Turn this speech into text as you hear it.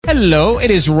Hello, it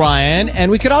is Ryan,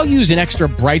 and we could all use an extra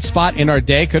bright spot in our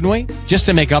day, couldn't we? Just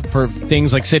to make up for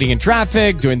things like sitting in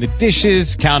traffic, doing the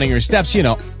dishes, counting your steps, you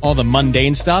know, all the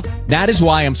mundane stuff. That is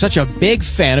why I'm such a big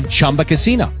fan of Chumba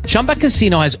Casino. Chumba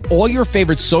Casino has all your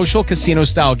favorite social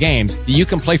casino-style games that you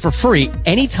can play for free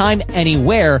anytime,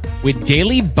 anywhere with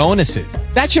daily bonuses.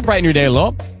 That should brighten your day a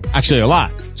little. Actually, a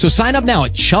lot. So sign up now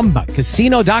at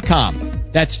ChumbaCasino.com.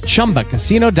 That's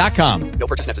ChumbaCasino.com. No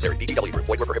purchase necessary. VGW Group.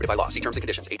 Void where prohibited by law. See terms and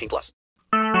conditions. 18+.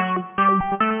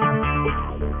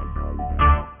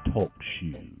 Talk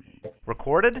shoes.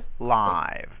 Recorded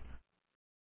live.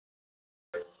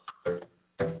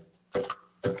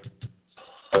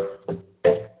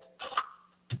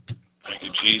 Thank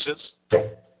you, Jesus.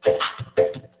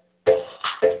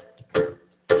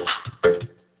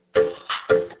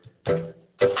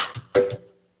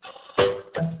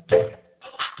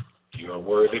 You are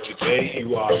worthy today.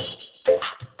 You are.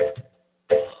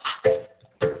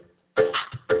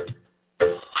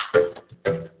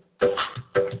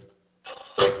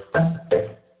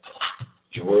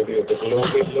 You're worthy of the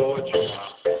glory, Lord. You are.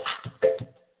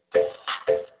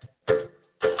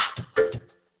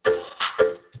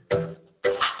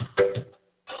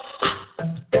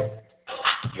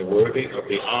 You're worthy of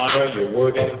the honor. You're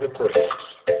worthy of the praise.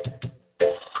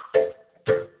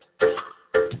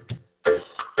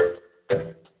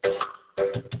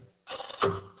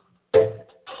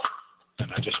 And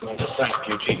I just want to thank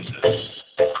you, Jesus.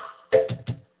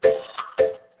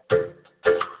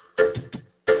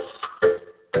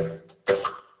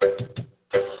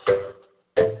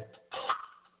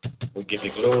 We give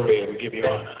you glory and we give you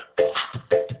honor.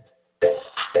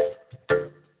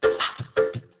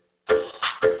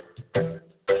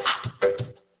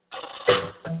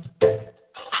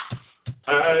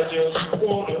 I just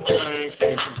want to thank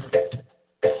you,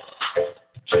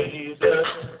 Jesus,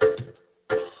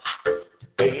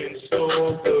 been so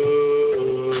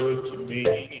good to me.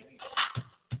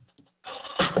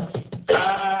 I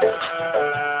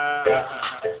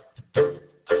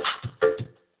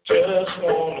just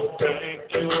want to thank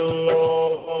you,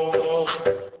 Lord,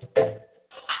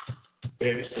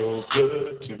 been so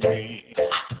good to me.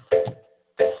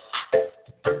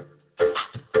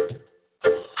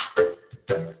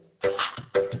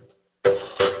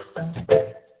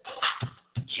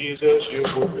 Jesus,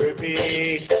 you're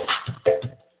worthy.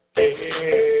 Yeah.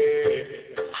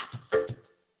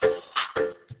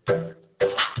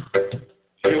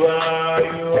 You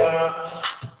are.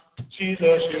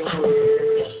 Jesus, you're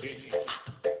worthy.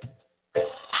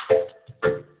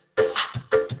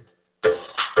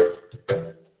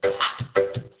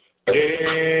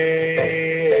 Yeah.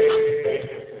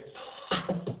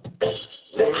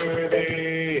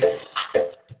 Worthy.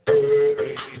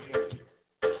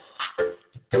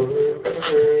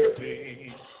 Worthy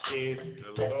is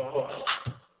the Lord.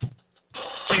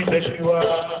 Jesus, you are.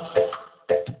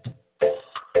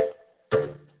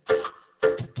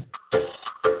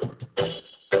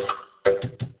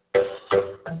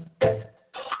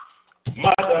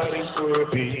 My God is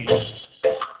worthy.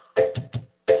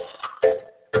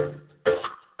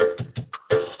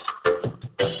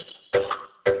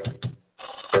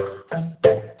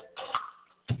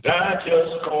 I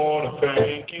just want to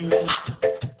thank you.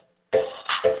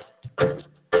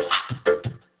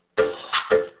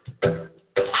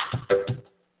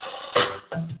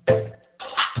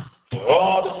 For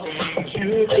all the things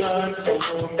you've done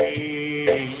for me.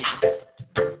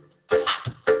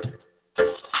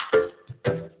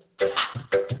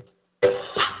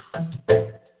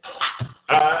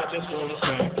 I just want to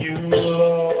thank you,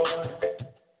 Lord.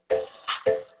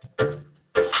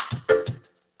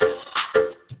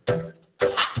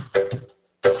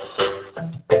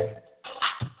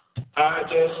 I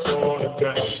just want to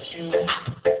thank you.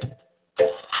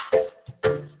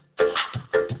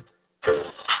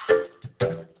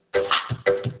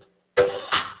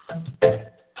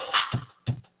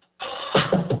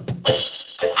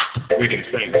 Greetings,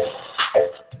 saints.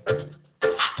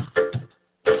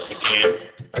 Once again,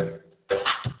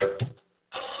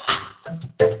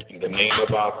 in the name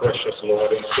of our precious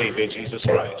Lord and Savior Jesus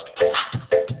Christ,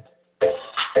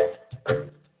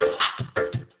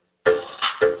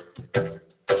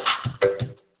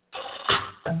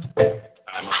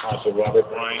 I'm Apostle Robert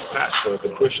Bryant, pastor of the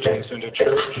Christian Center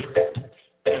Church,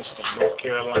 Princeton, North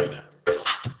Carolina,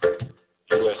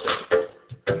 USA.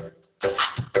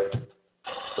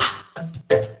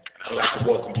 I'd like to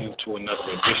welcome you to another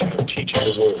edition of Teaching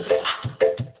the Word,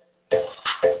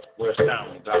 where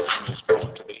sound doctrine is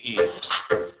brought to the ears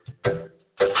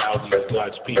of thousands of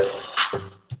God's people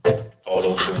all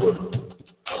over the world.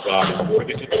 Our God is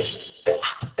worthy to be.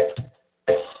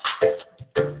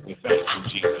 We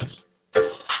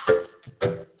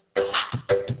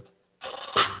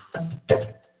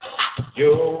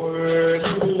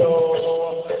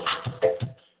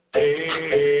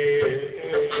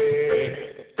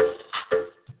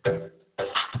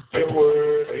You're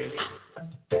worthy.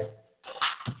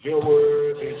 You're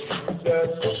worthy, Jesus.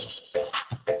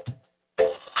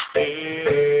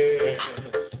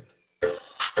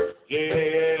 Yes.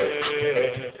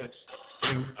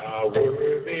 You are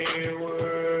worthy,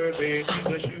 worthy,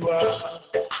 Jesus, you are.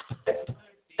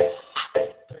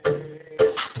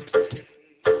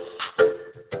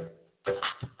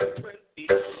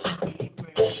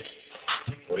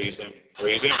 Praise him,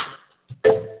 praise him.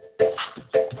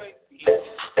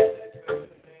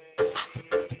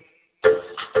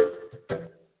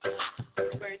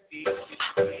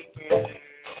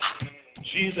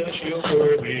 Jesus, you're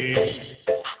worthy.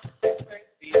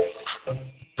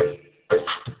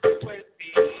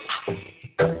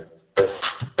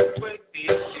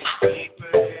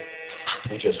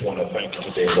 We just want to thank you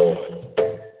today, Lord.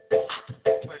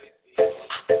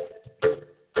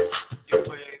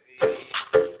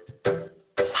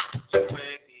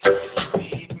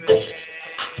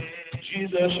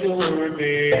 Jesus, you're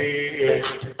worthy.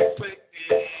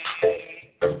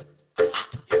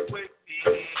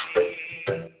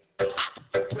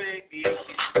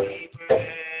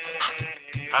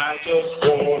 I just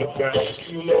want to thank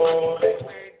you, Lord.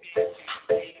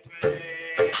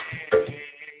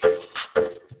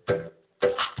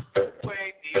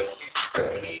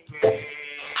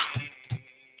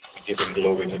 We give him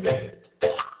glory today.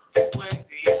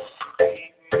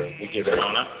 We give him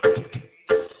honor.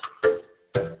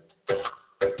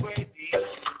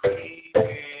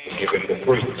 We give him the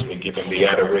praise. We give him the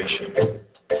adoration.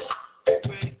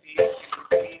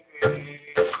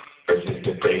 This is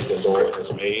the day the Lord has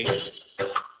made.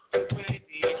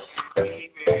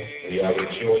 We are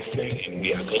rejoicing and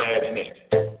we are glad in it.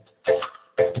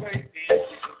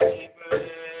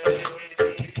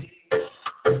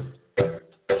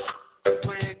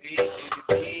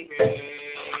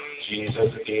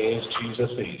 Jesus is,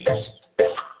 Jesus is.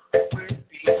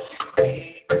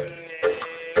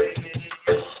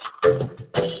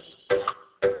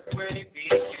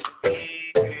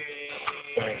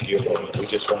 Thank you, Lord. We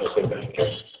just want to say thank you.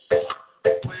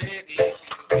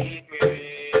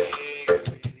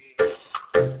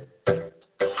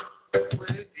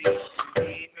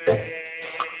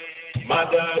 My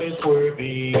God is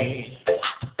worthy.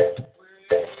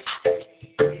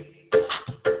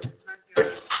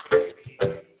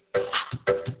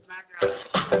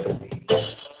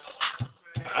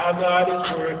 Our God is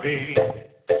worthy.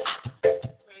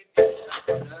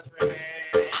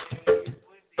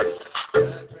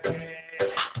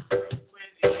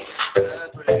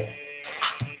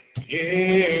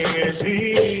 Yes, He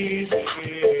is.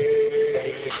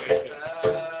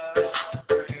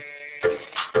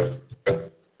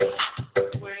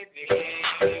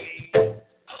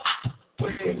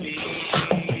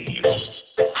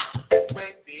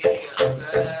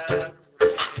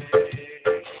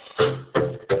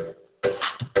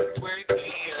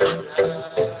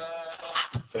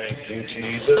 Thank you,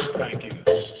 Jesus. Thank you.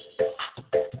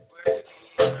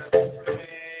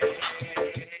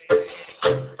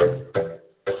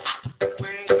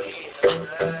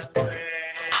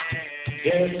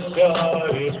 Yes, God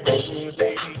is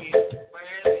worthy.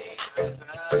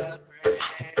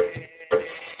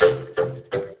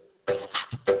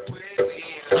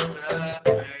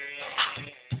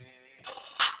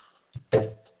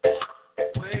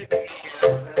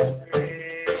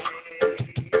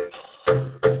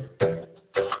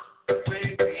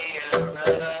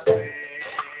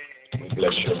 We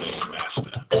bless your name,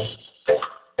 Master.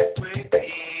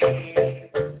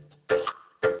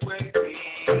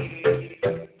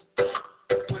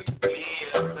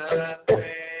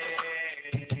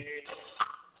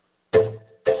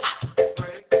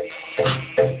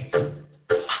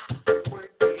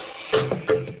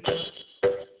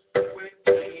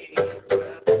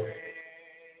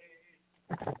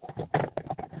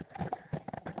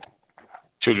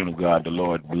 Children of God, the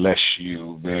Lord bless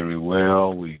you very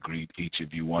well. We greet each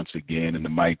of you once again in the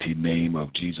mighty name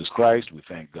of Jesus Christ. We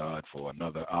thank God for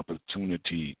another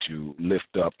opportunity to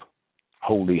lift up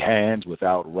holy hands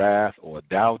without wrath or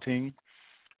doubting.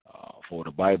 For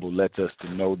the Bible lets us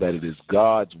to know that it is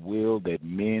God's will that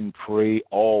men pray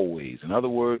always. In other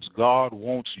words, God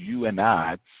wants you and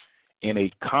I in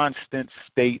a constant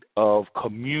state of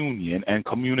communion and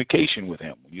communication with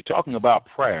Him. When you're talking about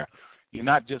prayer, you're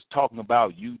not just talking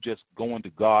about you just going to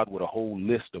God with a whole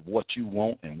list of what you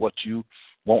want and what you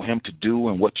want Him to do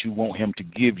and what you want Him to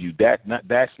give you.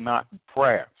 That's not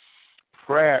prayer.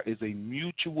 Prayer is a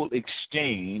mutual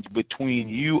exchange between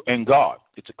you and God.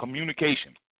 It's a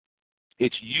communication.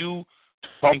 It's you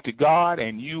talking to God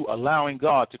and you allowing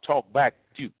God to talk back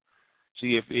to you.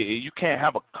 See, if you can't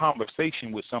have a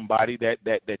conversation with somebody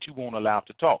that you won't allow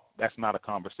to talk, that's not a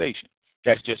conversation.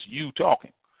 That's just you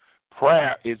talking.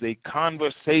 Prayer is a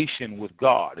conversation with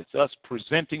God. It's us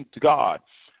presenting to God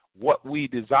what we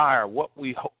desire, what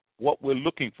we're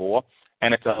looking for,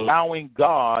 and it's allowing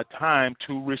God time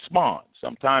to respond.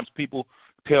 Sometimes people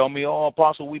tell me, "Oh,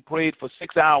 Apostle, we prayed for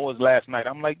 6 hours last night."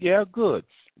 I'm like, "Yeah, good."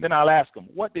 Then I'll ask them,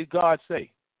 "What did God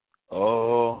say?"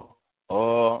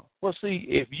 Well, see,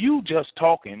 if you just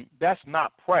talking, that's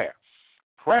not prayer.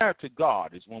 Prayer to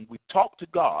God is when we talk to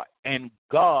God and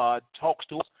God talks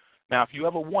to us. Now, if you're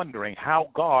ever wondering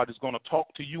how God is going to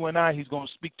talk to you and I, he's going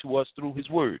to speak to us through his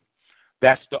word.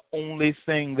 That's the only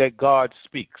thing that God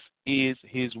speaks is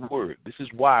his word. This is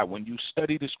why when you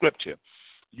study the scripture,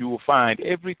 you will find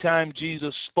every time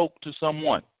Jesus spoke to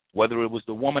someone, whether it was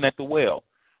the woman at the well,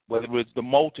 whether it's the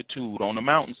multitude on the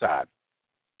mountainside,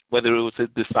 whether it was his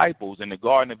disciples in the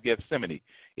Garden of Gethsemane,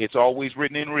 it's always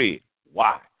written in red.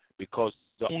 Why? Because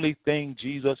the only thing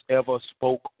Jesus ever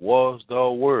spoke was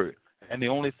the word. And the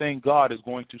only thing God is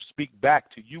going to speak back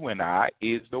to you and I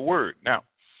is the word. Now,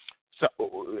 so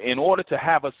in order to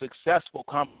have a successful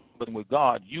conversation with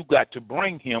God, you got to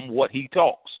bring him what he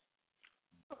talks.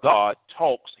 God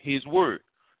talks his word.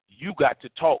 You got to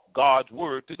talk God's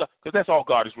word to God, because that's all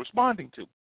God is responding to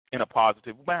in a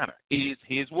positive manner, is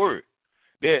his word.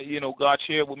 There, God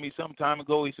shared with me some time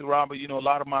ago, he said, "Robert, a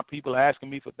lot of my people are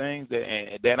asking me for things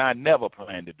that I never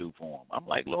planned to do for them." I'm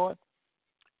like, Lord,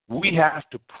 we have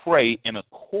to pray in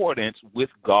accordance with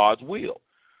God's will.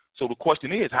 So the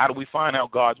question is, how do we find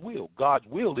out God's will? God's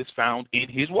will is found in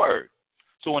his word.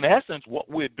 So in essence, what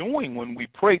we're doing when we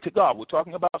pray to God, we're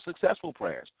talking about successful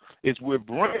prayers, is we're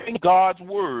bringing God's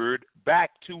word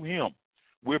back to him.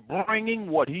 We're bringing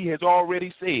what he has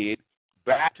already said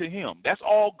back to him. That's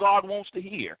all God wants to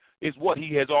hear, is what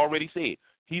he has already said.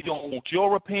 He don't want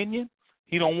your opinion.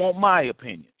 He don't want my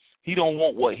opinion. He don't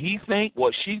want what he think,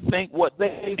 what she think, what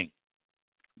they think.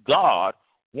 God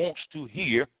wants to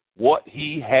hear what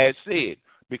he has said,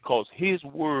 because his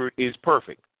word is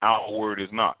perfect. Our word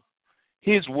is not.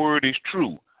 His word is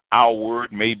true. Our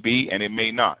word may be and it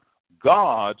may not.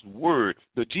 God's word,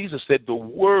 Jesus said, "The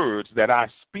words that I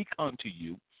speak unto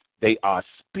you, they are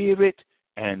spirit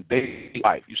and they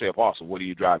are life." You say, "Apostle, what are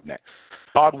you driving at?"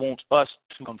 God wants us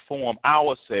to conform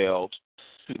ourselves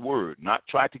to the word, not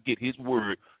try to get his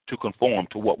word to conform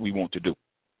to what we want to do.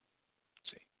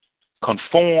 See?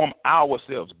 Conform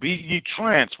ourselves. Be ye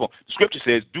transformed. The scripture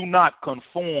says, "Do not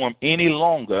conform any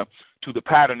longer to the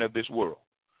pattern of this world,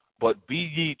 but be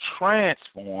ye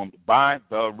transformed by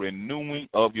the renewing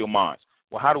of your minds."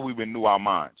 Well, how do we renew our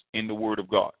minds? In the word of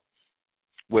God.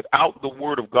 Without the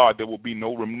word of God, there will be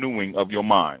no renewing of your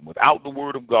mind. Without the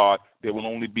word of God, there will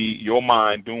only be your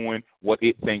mind doing what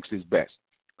it thinks is best.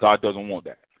 God doesn't want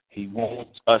that. He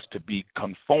wants us to be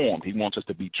conformed. He wants us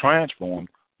to be transformed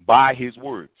by his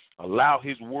word. Allow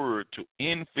his word to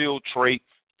infiltrate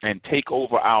and take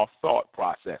over our thought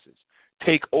processes.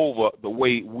 Take over the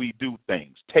way we do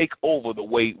things. Take over the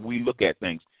way we look at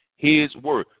things. His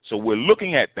word. So we're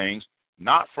looking at things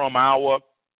not from our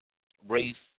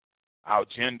race, our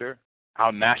gender,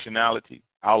 our nationality,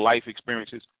 our life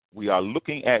experiences. We are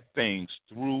looking at things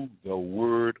through the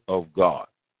word of God.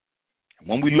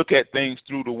 When we look at things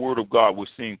through the word of God, we're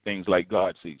seeing things like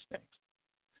God sees things.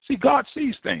 See, God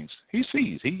sees things. He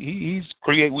sees. He's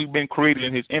created. We've been created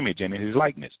in his image and in his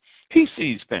likeness. He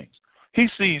sees things. He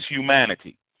sees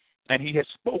humanity, and he has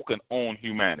spoken on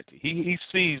humanity. He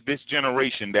sees this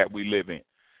generation that we live in.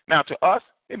 Now, to us,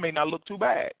 it may not look too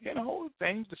bad.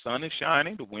 Things, the sun is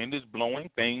shining, the wind is blowing,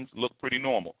 things look pretty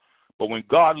normal. But when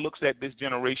God looks at this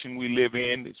generation we live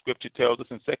in, the scripture tells us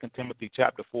in 2 Timothy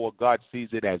chapter 4, God sees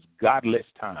it as godless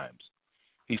times.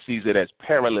 He sees it as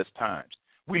perilous times.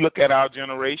 We look at our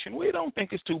generation, we don't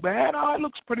think it's too bad. Oh, it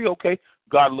looks pretty okay.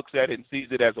 God looks at it and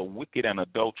sees it as a wicked and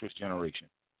adulterous generation.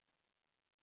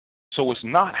 So it's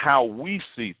not how we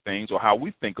see things or how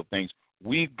we think of things.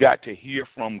 We've got to hear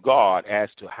from God as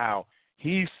to how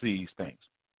he sees things.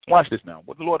 Watch this now.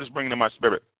 What the Lord is bringing in my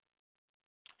spirit.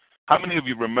 How many of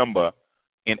you remember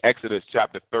in Exodus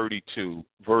chapter 32,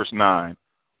 verse 9,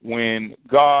 when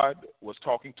God was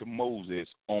talking to Moses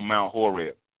on Mount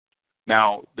Horeb?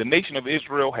 Now, the nation of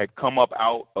Israel had come up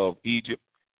out of Egypt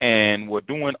and were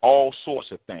doing all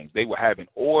sorts of things. They were having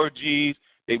orgies.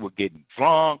 They were getting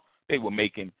drunk. They were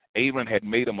Aaron had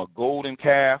made them a golden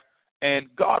calf. And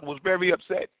God was very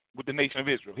upset with the nation of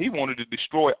Israel. He wanted to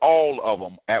destroy all of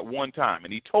them at one time.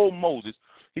 And he told Moses,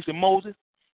 he said, "Moses,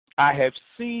 I have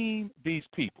seen these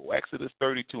people." Exodus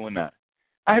 32 and 9.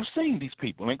 I have seen these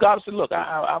people. And God said, "Look,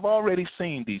 I've already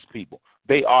seen these people.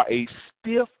 They are a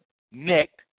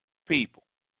stiff-necked people.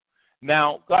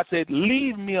 Now, God said,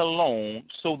 leave me alone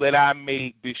so that I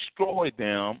may destroy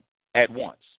them at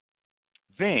once.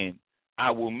 Then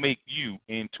I will make you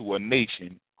into a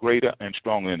nation greater and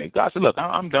stronger than they. God said, look,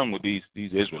 I'm done with these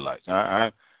Israelites.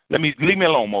 Leave me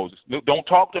alone, Moses. Don't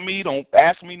talk to me. Don't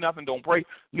ask me nothing. Don't pray.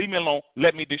 Leave me alone.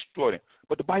 Let me destroy them.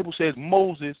 But the Bible says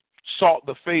Moses sought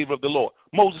the favor of the Lord.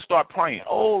 Moses started praying,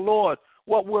 oh, Lord,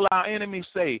 what will our enemies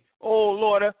say? Oh,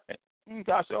 Lord.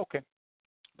 God said, okay.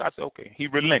 God said, okay. He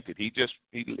relented.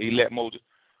 He let Moses.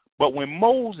 But when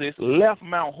Moses left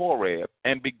Mount Horeb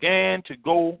and began to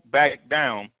go back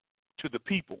down to the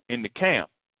people in the camp,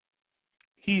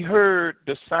 he heard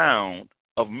the sound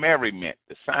of merriment,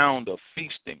 the sound of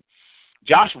feasting.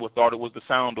 Joshua thought it was the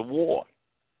sound of war.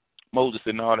 Moses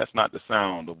said, no, that's not the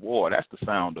sound of war. That's the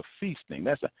sound of feasting.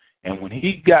 And when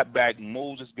he got back,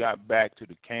 Moses got back to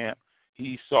the camp.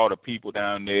 He saw the people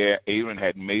down there. Aaron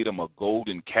had made them a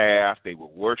golden calf. They were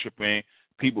worshiping.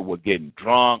 People were getting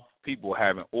drunk. People were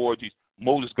having orgies.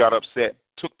 Moses got upset,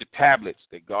 took the tablets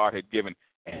that God had given,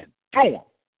 and threw them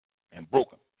and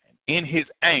broke them. And in his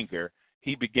anger,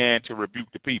 he began to rebuke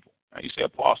the people. Now you say,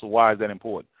 Apostle, why is that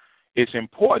important? It's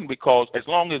important because as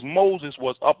long as Moses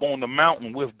was up on the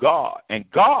mountain with God, and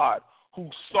God, who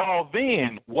saw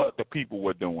then what the people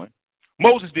were doing,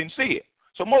 Moses didn't see it.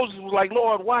 So Moses was like,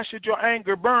 Lord, why should your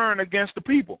anger burn against the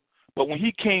people? But when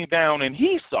he came down and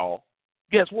he saw,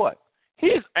 guess what?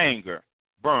 His anger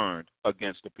burned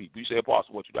against the people. You say,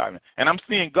 Apostle, what you got? And I'm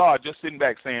seeing God just sitting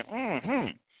back saying,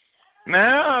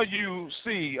 Now you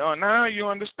see, now you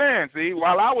understand. See,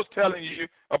 while I was telling you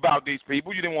about these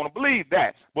people, you didn't want to believe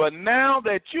that. But now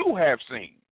that you have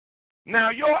seen, now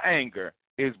your anger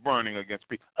is burning against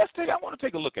people. I want to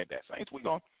take a look at that, saints. We're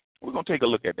going to take a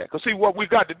look at that. Because see, what we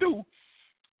got to do,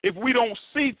 if we don't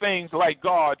see things like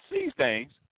God sees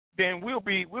things, then we'll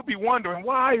be wondering,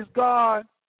 why is God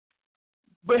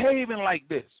behaving like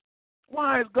this?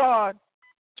 Why is God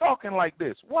talking like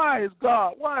this? Why is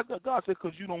God? God said,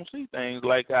 because you don't see things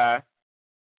like I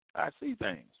see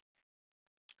things.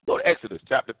 Go to Exodus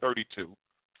chapter 32,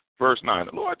 verse 9.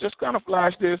 The Lord just kind of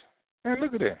flashed this, and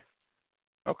look at that.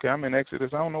 Okay, I'm in Exodus.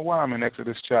 I don't know why I'm in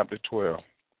Exodus chapter 12.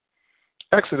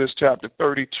 Exodus chapter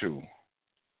 32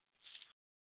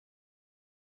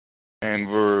 and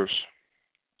verse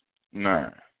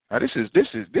 9. Now this is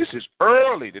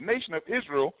early. The nation of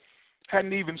Israel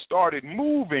hadn't even started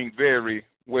moving very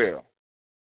well.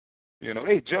 You know,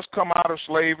 they just come out of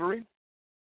slavery.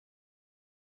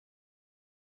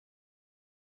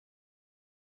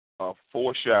 A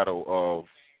foreshadow of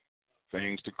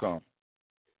things to come.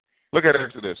 Look at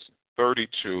Exodus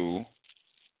 32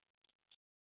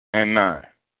 and 9.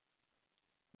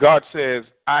 God says,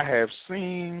 I have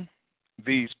seen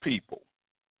these people,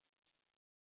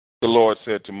 the Lord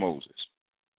said to Moses,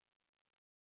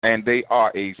 and they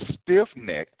are a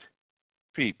stiff-necked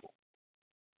people.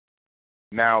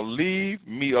 Now leave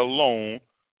me alone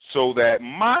so that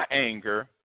my anger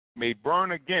may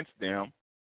burn against them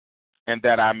and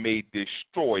that I may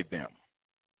destroy them.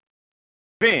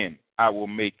 Then I will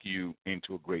make you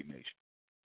into a great nation.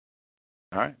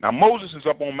 All right? Now, Moses is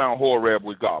up on Mount Horeb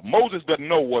with God. Moses doesn't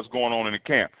know what's going on in the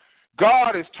camp.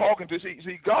 God is talking to,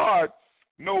 see, God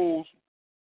knows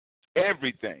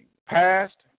everything,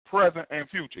 past, present, and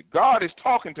future. God is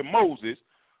talking to Moses,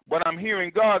 but I'm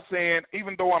hearing God saying,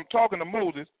 even though I'm talking to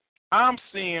Moses, I'm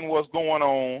seeing what's going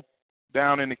on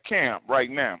down in the camp right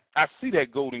now. I see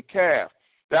that golden calf.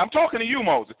 Now, I'm talking to you,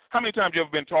 Moses. How many times you ever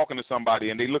been talking to somebody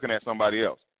and they looking at somebody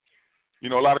else? You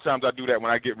know, a lot of times I do that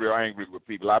when I get real angry with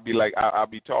people. I'll be like, I'll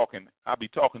be talking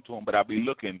to them, but I'll be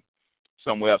looking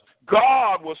somewhere else.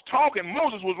 God was talking.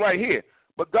 Moses was right here.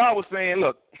 But God was saying,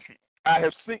 look, I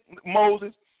have seen,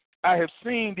 Moses, I have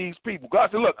seen these people. God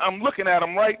said, look, I'm looking at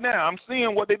them right now. I'm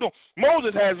seeing what they're doing.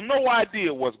 Moses has no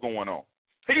idea what's going on.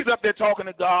 He's up there talking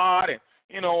to God and,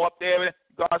 you know, up there.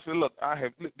 God said, look, I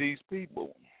have these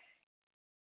people.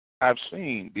 I've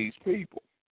seen these people.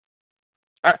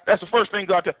 That's the first thing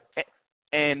God said.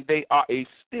 And they are a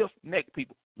stiff-necked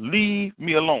people. Leave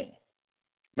me alone.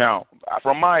 Now,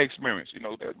 from my experience, you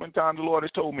know, there's been times the Lord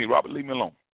has told me, Robert, leave me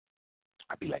alone.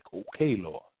 I'd be like, okay,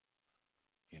 Lord.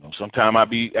 You know, sometimes I'd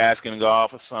be asking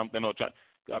God for something or trying.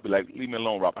 God be like, leave me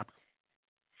alone, Robert.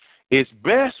 It's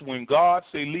best when God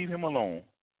say leave him alone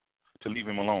to leave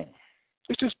him alone.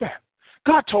 It's just that.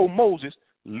 God told Moses,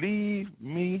 leave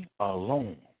me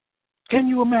alone. Can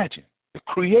you imagine? The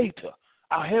Creator,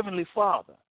 our Heavenly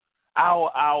Father,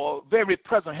 our very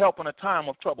present help in a time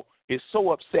of trouble, is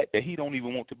so upset that he don't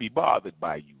even want to be bothered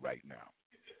by you right now.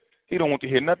 He don't want to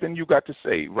hear nothing you got to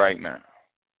say right now.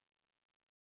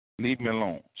 Leave me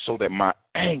alone so that my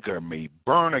anger may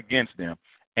burn against them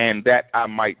and that I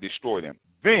might destroy them.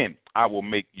 Then I will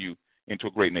make you into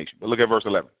a great nation. But look at verse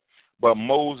 11. But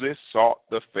Moses sought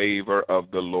the favor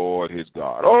of the Lord his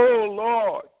God. Oh,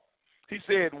 Lord, he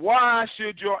said, why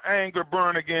should your anger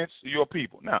burn against your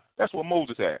people? Now, that's what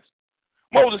Moses asked.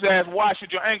 Moses asked, why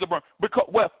should your anger burn? Because,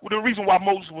 well, the reason why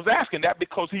Moses was asking that,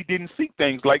 because he didn't see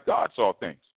things like God saw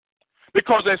things.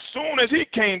 Because as soon as he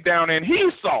came down and he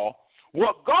saw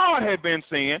what God had been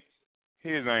seeing,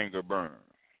 his anger burned.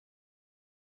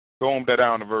 Go on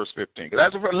down to verse 15.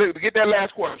 Get that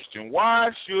last question. Why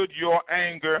should your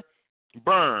anger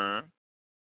burn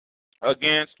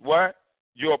against what?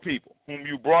 Your people, whom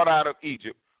you brought out of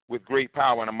Egypt with great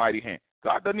power and a mighty hand.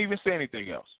 God doesn't even say anything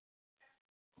else.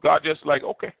 God just like,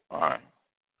 okay, all right.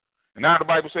 And now the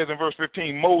Bible says in verse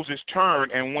 15, Moses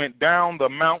turned and went down the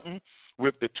mountain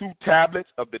with the 2 tablets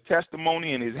of the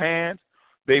testimony in his hands.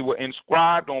 They were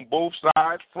inscribed on both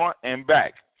sides, front and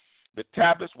back. The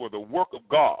tablets were the work of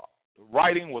God. The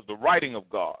writing was the writing of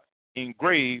God,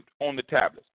 engraved on the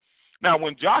tablets. Now,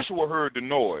 when Joshua heard the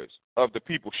noise of the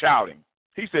people shouting,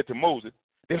 he said to Moses,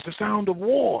 there's the sound of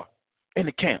war in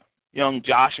the camp. Young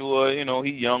Joshua,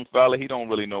 he young fella, he don't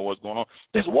really know what's going on.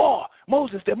 There's war.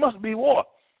 Moses, there must be war.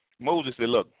 Moses said,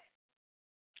 look,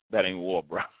 that ain't war,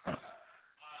 bro.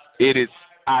 It is,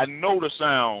 I know the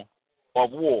sound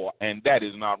of war, and that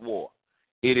is not war.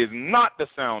 It is not the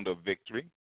sound of victory.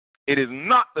 It is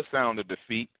not the sound of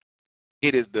defeat.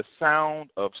 It is the sound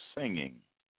of singing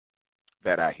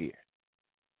that I hear.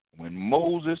 When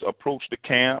Moses approached the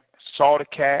camp, saw the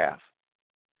calf,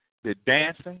 the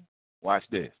dancing, watch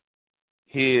this,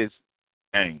 his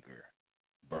anger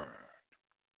burned.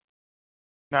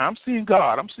 Now, I'm seeing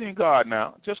God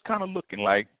now, just kind of looking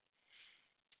like,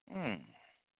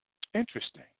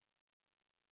 interesting.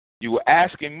 You were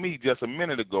asking me just a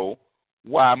minute ago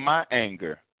why my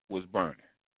anger was burning.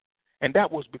 And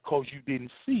that was because you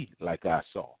didn't see like I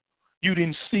saw. You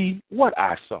didn't see what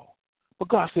I saw. But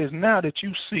God says, now that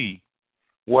you see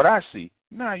what I see,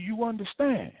 now you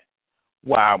understand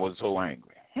why I was so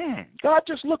angry. God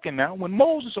just looking now. When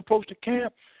Moses approached the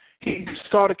camp, he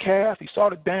saw the calf, he saw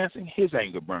the dancing, his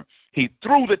anger burned. He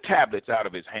threw the tablets out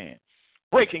of his hand,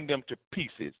 breaking them to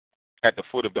pieces at the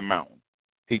foot of the mountain.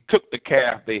 He took the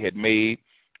calf they had made,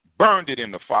 burned it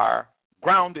in the fire,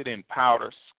 ground it in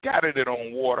powder, scattered it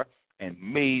on water, and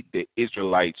made the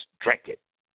Israelites drink it.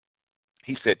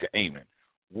 He said to Aaron,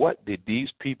 what did these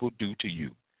people do to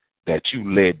you that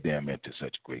you led them into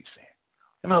such great sin?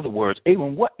 In other words,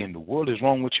 Aaron, what in the world is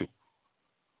wrong with you?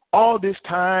 All this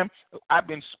time, I've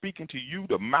been speaking to you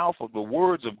the mouth of the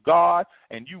words of God,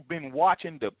 and you've been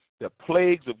watching the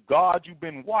plagues of God. You've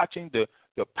been watching the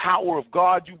power of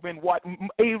God. You've been watching.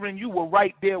 Aaron, you were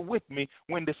right there with me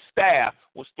when the staff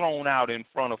was thrown out in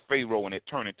front of Pharaoh and it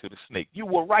turned into the snake. You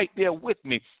were right there with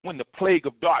me when the plague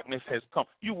of darkness has come.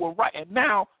 You were right. And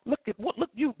now, look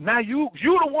you. Now you're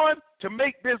the one to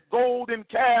make this golden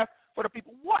calf for the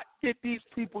people. What did these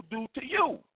people do to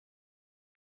you?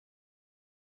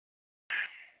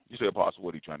 You say, Apostle,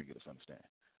 what are you trying to get us to understand?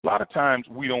 A lot of times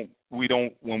when we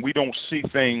don't see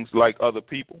things like other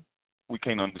people, we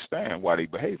can't understand why they're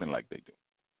behaving like they do.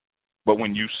 But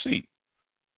when you see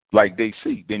like they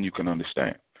see, then you can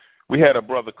understand. We had a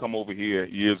brother come over here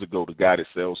years ago, the guy that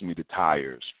sells me the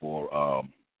tires for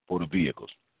the vehicles.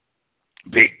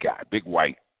 Big guy, big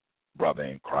white brother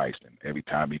in Christ. And every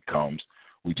time he comes,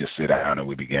 we just sit down and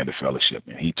we began to fellowship.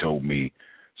 And he told me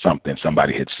something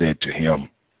somebody had said to him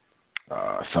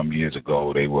some years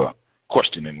ago. They were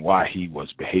questioning why he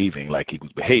was behaving like he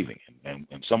was behaving. And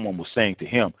someone was saying to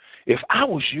him, if I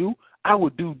was you, I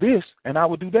would do this and I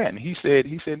would do that. And he said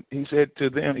to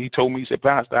them, he told me, he said,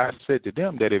 Pastor, I said to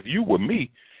them that if you were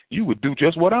me, you would do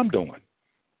just what I'm doing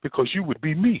because you would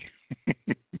be me.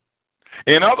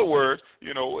 In other words,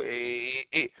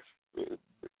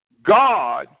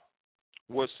 God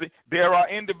was, there are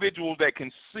individuals that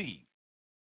can see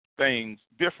things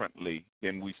differently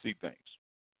than we see things.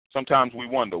 Sometimes we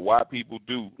wonder why people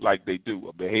do like they do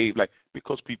or behave like,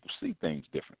 because people see things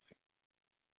differently.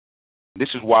 This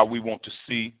is why we want to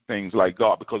see things like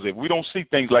God, because if we don't see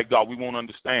things like God, we won't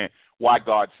understand why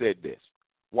God said this,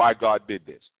 why God did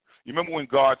this. You remember when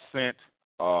God sent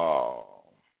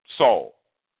Saul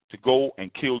to go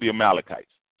and kill the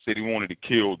Amalekites? Said he wanted to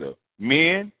kill the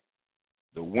men,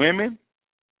 the women,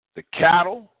 the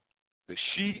cattle, the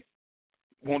sheep,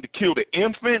 wanted to kill the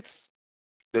infants,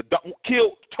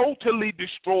 totally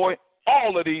destroy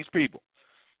all of these people.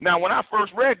 Now, when I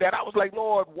first read that, I was like,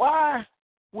 Lord, why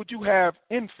would you have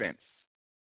infants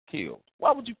killed?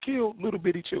 Why would you kill little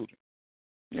bitty children?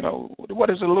 What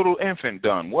has a little infant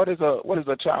done? What is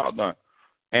a child done?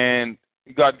 And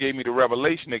God gave me the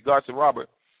revelation that God said, Robert,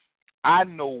 I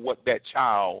know what that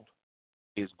child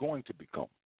is going to become.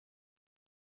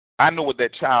 I know what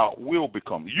that child will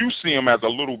become. You see him as a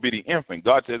little bitty infant.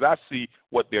 God says, I see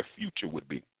what their future would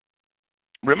be.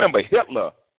 Remember,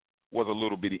 Hitler was a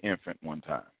little bitty infant one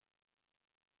time.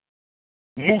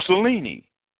 Mussolini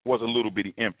was a little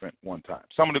bitty infant one time.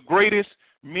 Some of the greatest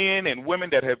men and women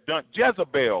that have done,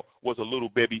 Jezebel was a little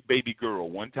baby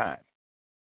girl one time.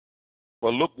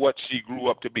 But look what she grew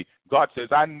up to be. God says,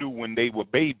 I knew when they were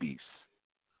babies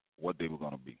what they were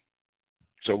going to be.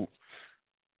 So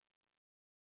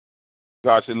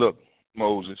God said, look,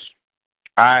 Moses,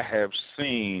 I have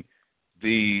seen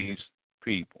these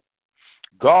people.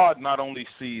 God not only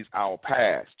sees our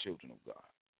past, children of God.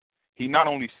 He not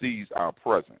only sees our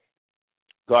present.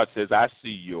 God says, I see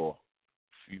your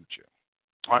future.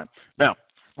 All right. Now,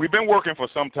 we've been working for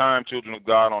some time, children of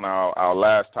God, on our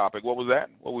last topic. What was that?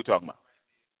 What were we talking about?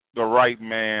 The right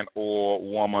man or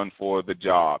woman for the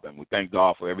job. And we thank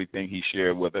God for everything he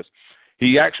shared with us.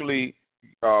 He actually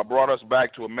brought us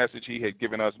back to a message he had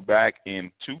given us back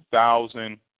in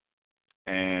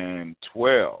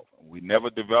 2012. We never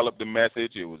developed the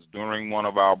message. It was during one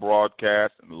of our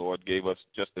broadcasts, and the Lord gave us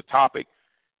just the topic.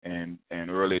 And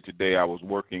earlier today, I was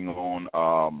working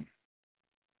on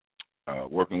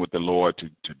working with the Lord to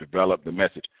develop the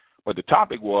message. But the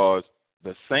topic was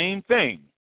the same thing,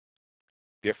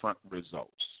 different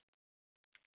results.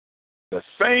 The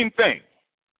same thing,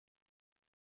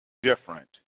 different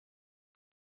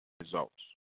results.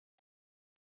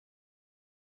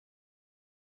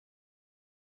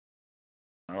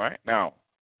 All right. Now,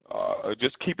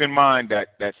 just keep in mind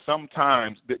that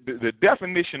sometimes the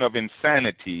definition of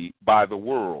insanity by the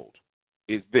world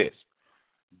is this: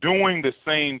 doing the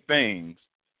same things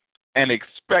and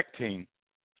expecting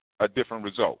a different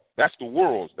result. That's the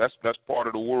world's. That's part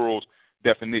of the world's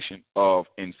definition of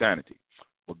insanity.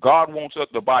 But God wants us,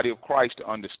 the body of Christ, to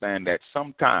understand that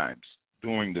sometimes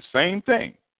doing the same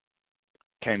thing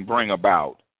can bring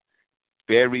about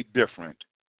very different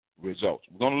results.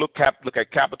 We're going to look at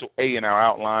capital A in our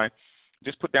outline.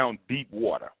 Just put down deep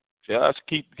water. We're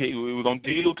going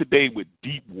to deal today with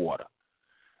deep water.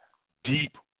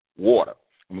 Deep water.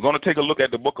 And we're going to take a look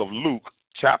at the book of Luke,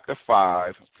 chapter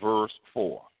 5, verse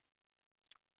 4.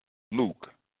 Luke,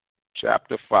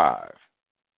 chapter 5,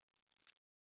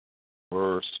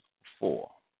 verse 4.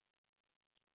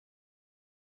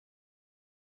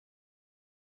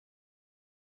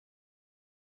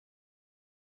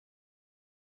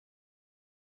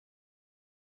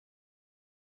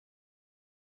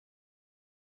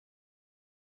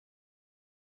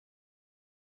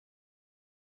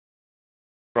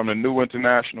 From the New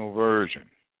International Version.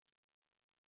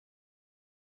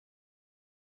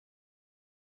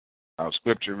 Our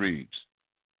scripture reads,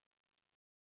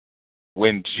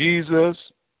 when Jesus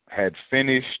had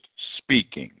finished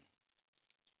speaking,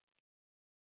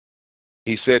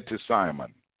 he said to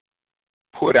Simon,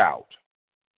 put out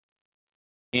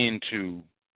into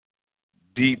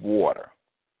deep water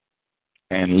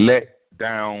and let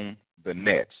down the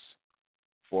nets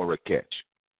for a catch.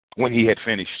 When he had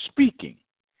finished speaking,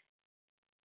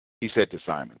 he said to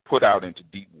Simon, put out into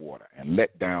deep water and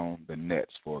let down the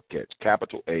nets for a catch.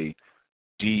 Capital A,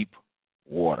 deep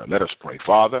water. Let us pray.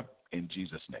 Father, in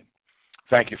Jesus' name,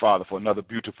 thank you, Father, for another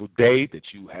beautiful day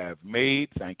that you have made.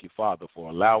 Thank you, Father,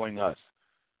 for allowing us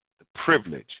the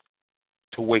privilege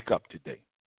to wake up today,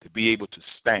 to be able to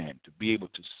stand, to be able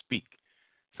to speak.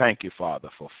 Thank you, Father,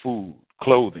 for food,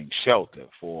 clothing, shelter,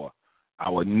 for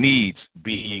our needs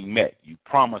being met. You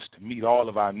promised to meet all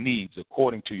of our needs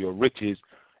according to your riches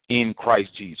in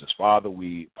Christ Jesus. Father,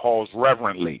 we pause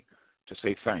reverently to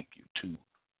say thank you, to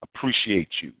appreciate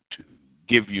you, to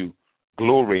give you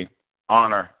glory,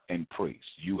 honor, and praise.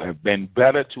 You have been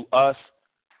better to us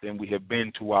than we have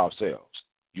been to ourselves.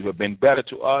 You have been better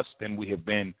to us than we have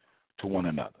been to one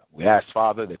another. We ask,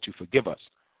 Father, that you forgive us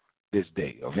this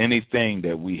day of anything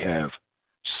that we have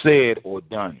said or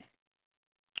done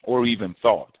or even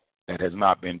thought that has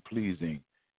not been pleasing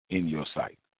in your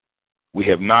sight. We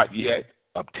have not yet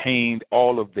obtained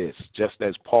all of this, just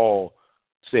as Paul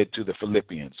said to the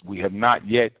Philippians. We have not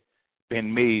yet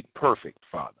been made perfect,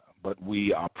 Father, but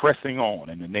we are pressing on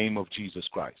in the name of Jesus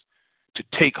Christ to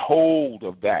take hold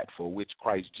of that for which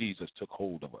Christ Jesus took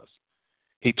hold of us.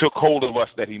 He took hold of us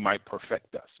that he might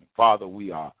perfect us. And Father,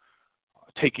 we are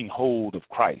taking hold of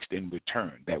Christ in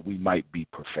return that we might be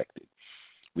perfected.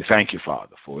 We thank you,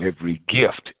 Father, for every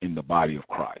gift in the body of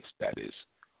Christ that is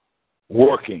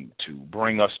working to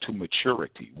bring us to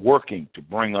maturity, working to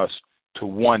bring us to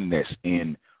oneness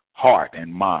in heart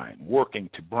and mind, working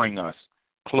to bring us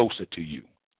closer to you.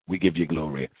 We give you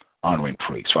glory, honor, and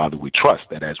praise. Father, we trust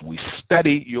that as we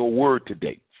study your word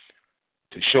today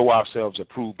to show ourselves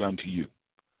approved unto you,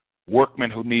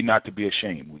 workmen who need not to be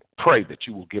ashamed, we pray that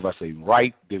you will give us a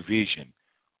right division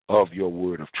of your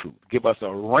word of truth. Give us a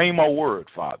rhema word,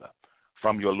 Father,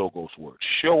 from your Logos word.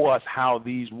 Show us how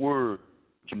these words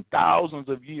from thousands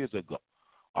of years ago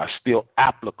are still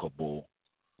applicable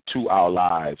to our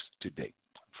lives today.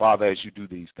 Father, as you do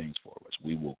these things for us,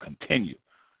 we will continue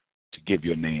to give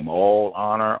your name all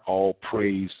honor, all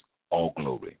praise, all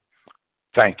glory.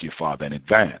 Thank you, Father, in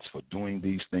advance for doing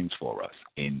these things for us.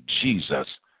 In Jesus'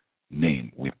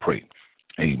 name we pray.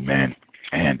 Amen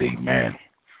and amen.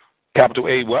 Capital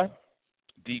A, what?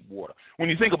 Deep water. When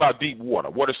you think about deep water,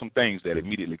 what are some things that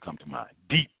immediately come to mind?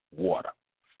 Deep water.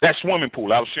 That swimming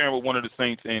pool. I was sharing with one of the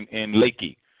saints in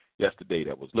Lakey yesterday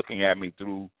that was looking at me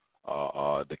through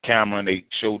the camera, and they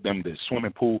showed them the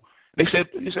swimming pool. They said,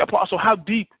 Apostle, how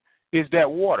deep is that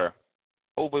water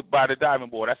over by the diving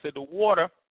board? I said, the water,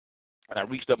 and I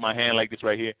reached up my hand like this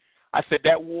right here. I said,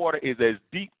 that water is as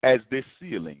deep as this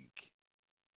ceiling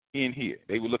in here.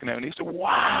 They were looking at me, and they said,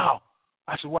 wow.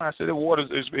 I said, well, I said, the water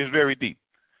is very deep.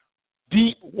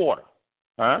 Deep water.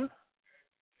 Huh?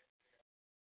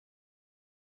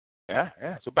 Yeah.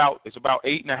 It's about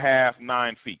 8.5,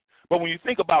 9 feet. But when you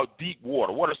think about deep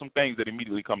water, what are some things that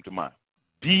immediately come to mind?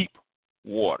 Deep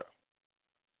water.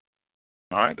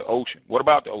 All right, the ocean. What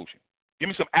about the ocean? Give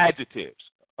me some adjectives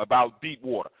about deep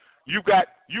water. You've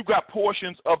got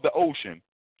portions of the ocean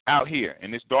out here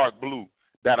in this dark blue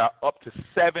that are up to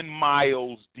 7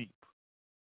 miles deep.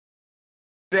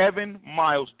 7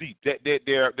 miles deep.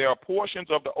 There are portions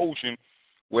of the ocean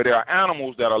where there are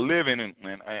animals that are living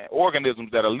and organisms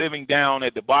that are living down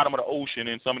at the bottom of the ocean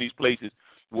in some of these places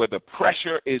where the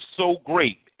pressure is so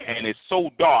great and it's so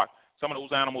dark. Some of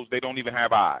those animals, they don't even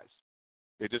have eyes.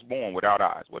 They're just born without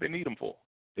eyes. What do they need them for?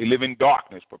 They live in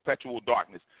darkness, perpetual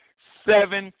darkness.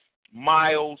 7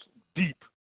 miles deep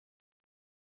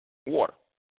water.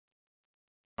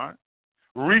 All right.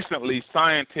 Recently,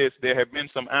 scientists, there have been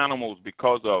some animals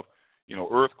because of,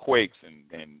 earthquakes and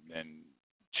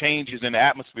changes in the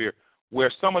atmosphere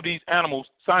where some of these animals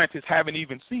scientists haven't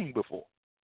even seen before.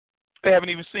 They haven't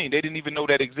even seen. They didn't even know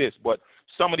that exists. But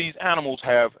some of these animals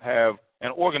have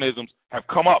and organisms have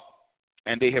come up,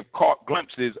 and they have caught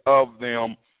glimpses of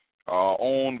them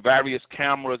on various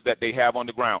cameras that they have on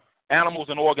the ground. Animals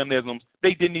and organisms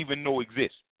they didn't even know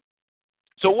exist.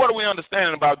 So what are we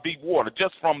understanding about deep water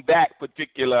just from that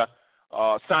particular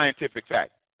scientific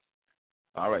fact?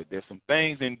 All right, there's some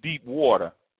things in deep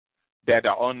water that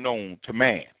are unknown to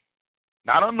man.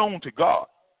 Not unknown to God,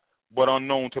 but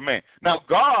unknown to man. Now,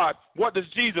 God, what does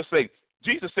Jesus say?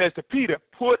 Jesus says to Peter,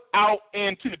 put out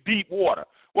into deep water.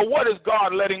 Well, what is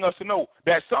God letting us know?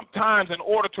 That sometimes in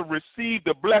order to receive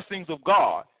the blessings of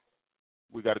God,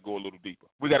 we got to go a little deeper.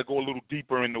 We got to go a little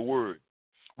deeper in the Word.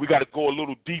 We got to go a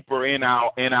little deeper in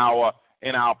our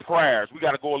prayers. We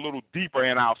got to go a little deeper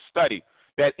in our study.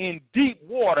 That in deep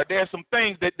water, there's some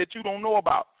things that you don't know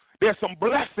about. There's some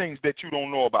blessings that you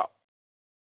don't know about.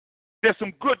 There's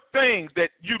some good things that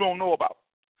you don't know about.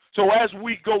 So as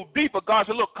we go deeper, God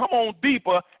said, look, come on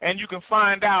deeper, and you can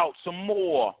find out some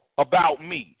more about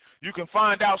me. You can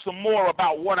find out some more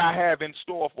about what I have in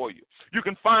store for you. You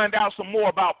can find out some more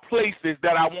about places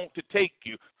that I want to take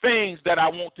you, things that I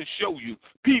want to show you,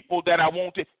 people that I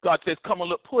want to. God says, come and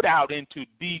look, put out into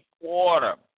deep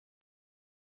water.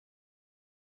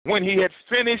 When he had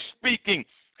finished speaking,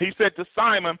 he said to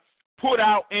Simon, put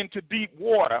out into deep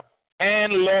water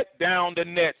and let down the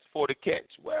nets for the catch.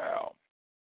 Well,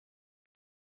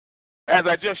 as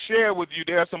I just shared with you,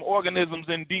 there are some organisms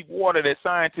in deep water that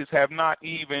scientists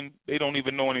they don't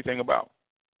even know anything about.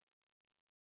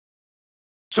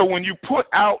 So when you put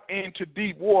out into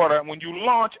deep water, when you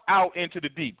launch out into the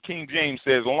deep, King James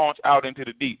says launch out into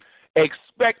the deep,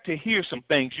 expect to hear some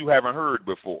things you haven't heard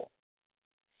before.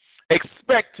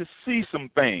 Expect to see some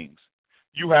things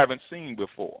you haven't seen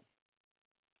before.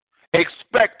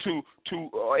 Expect to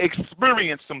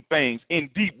experience some things in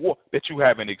deep water that you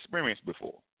haven't experienced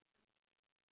before.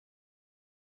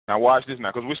 Now watch this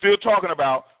now, because we're still talking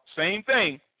about same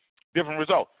thing, different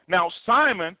result. Now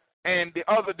Simon and the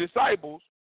other disciples,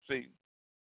 see,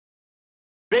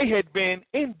 they had been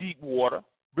in deep water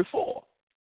before.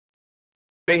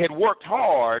 They had worked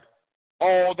hard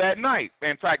all that night.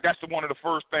 In fact, that's one of the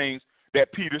first things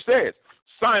that Peter says.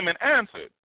 Simon answered,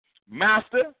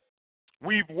 Master,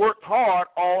 we've worked hard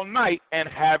all night and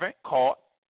haven't caught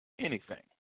anything.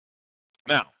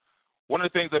 Now, one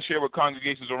of the things I share with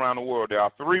congregations around the world, there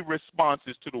are 3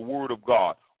 responses to the word of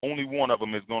God. Only one of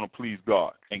them is going to please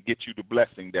God and get you the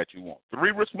blessing that you want.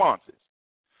 3 responses.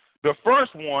 The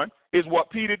first one is what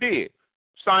Peter did.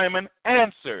 Simon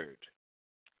answered.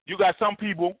 You got some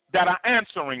people that are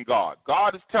answering God.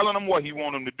 God is telling them what he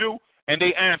wants them to do, and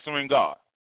they answering God.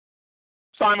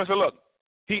 Simon said, look,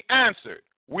 he answered.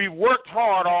 We worked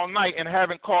hard all night and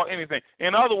haven't caught anything.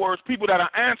 In other words, people that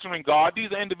are answering God,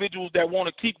 these are individuals that want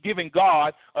to keep giving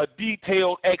God a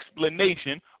detailed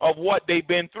explanation of what they've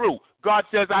been through. God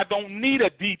says, I don't need a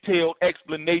detailed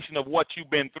explanation of what you've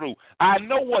been through. I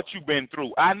know what you've been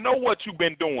through. I know what you've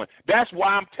been doing. That's why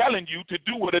I'm telling you to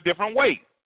do it a different way.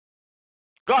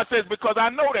 God says, because I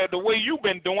know that the way you've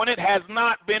been doing it has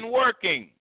not been working.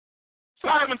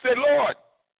 Simon said, Lord,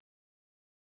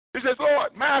 he says,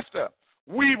 Lord, Master,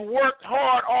 we've worked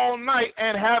hard all night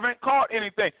and haven't caught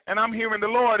anything. And I'm hearing the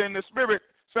Lord in the Spirit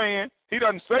saying, he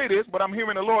doesn't say this, but I'm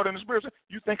hearing the Lord in the Spirit saying,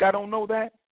 you think I don't know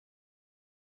that?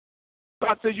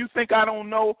 God says, you think I don't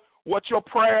know what your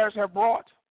prayers have brought?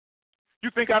 You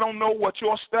think I don't know what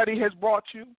your study has brought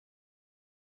you?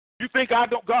 You think I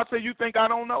don't? God said, you think I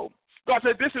don't know? God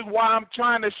said, this is why I'm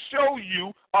trying to show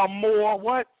you a more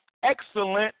what?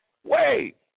 Excellent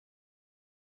way.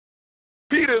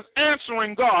 Peter's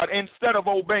answering God instead of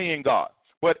obeying God.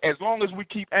 But as long as we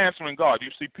keep answering God, you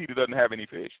see Peter doesn't have any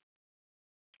fish.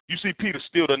 You see Peter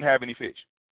still doesn't have any fish.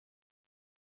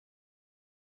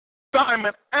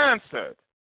 Simon answered,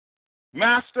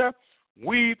 Master,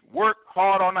 we've worked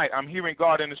hard all night. I'm hearing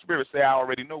God in the Spirit say, I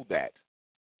already know that.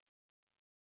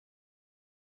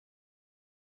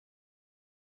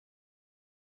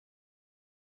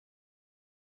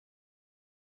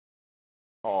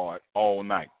 All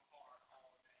night.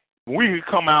 We could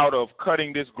come out of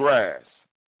cutting this grass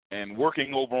and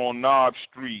working over on Knob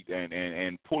Street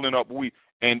and pulling up wheat,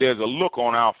 and there's a look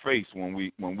on our face when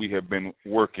we have been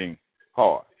working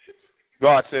hard.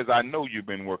 God says, I know you've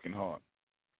been working hard.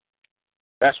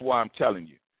 That's why I'm telling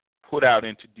you, put out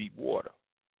into deep water.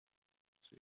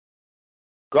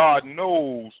 God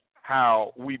knows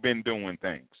how we've been doing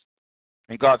things.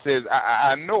 And God says,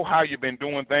 I know how you've been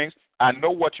doing things. I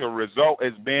know what your result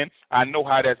has been. I know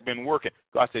how that's been working.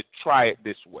 God said, try it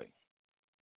this way.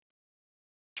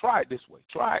 Try it this way.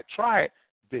 Try it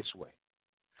this way.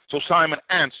 So Simon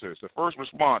answers. The first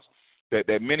response that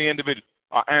many individuals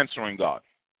are answering God.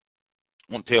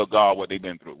 Want to tell God what they've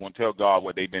been through. Want to tell God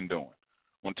what they've been doing.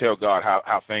 Want to tell God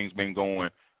how things been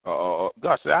going.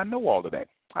 God said, I know all of that.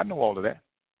 I know all of that.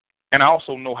 And I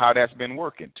also know how that's been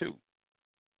working too.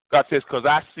 God says, because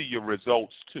I see your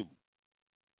results too.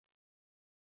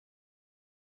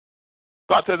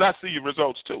 God says, I see your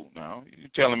results too. Now, you're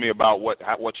telling me about what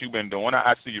you've been doing.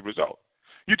 I see your results.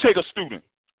 You take a student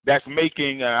that's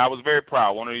making, I was very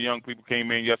proud. One of the young people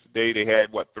came in yesterday. They had,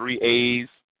 3 A's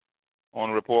on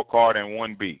the report card and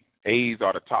 1 B. A's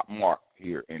are the top mark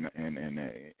here. And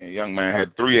a young man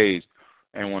had 3 A's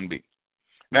and 1 B.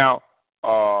 Now,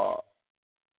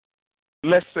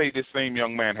 let's say this same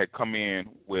young man had come in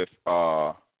with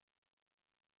 3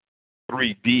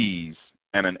 D's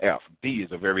and an F. D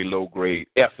is a very low grade.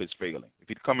 F is failing. If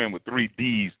he'd come in with 3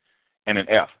 D's and an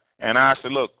F. And I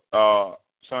said, look,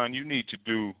 son, you need to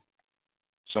do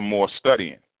some more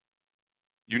studying.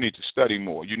 You need to study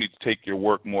more. You need to take your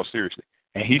work more seriously.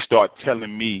 And he started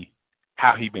telling me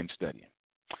how he been studying.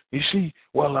 You see,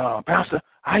 well, Pastor,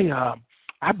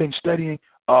 I've been studying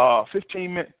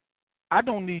 15 minutes. I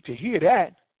don't need to hear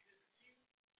that.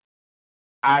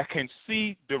 I can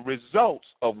see the results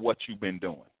of what you've been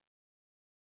doing.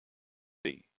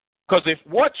 Because if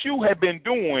what you had been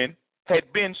doing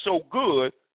had been so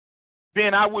good,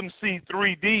 then I wouldn't see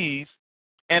 3 D's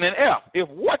and an F. If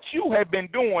what you had been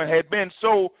doing had been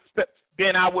so,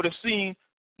 then I would have seen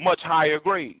much higher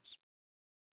grades.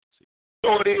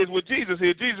 So it is with Jesus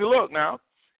here. Jesus, look now,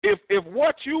 if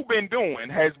what you've been doing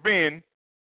has been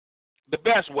the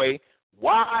best way,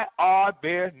 why are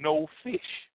there no fish?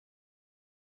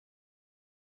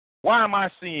 Why am I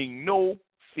seeing no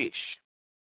fish?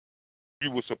 You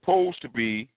were supposed to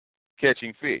be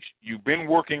catching fish. You've been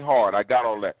working hard. I got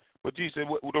all that. But Jesus said,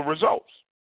 what were the results?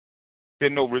 There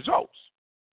are no results.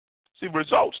 See,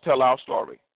 results tell our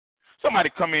story.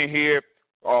 Somebody come in here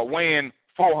weighing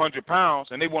 400 pounds,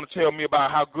 and they want to tell me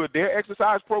about how good their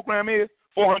exercise program is.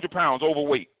 400 pounds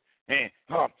overweight. And,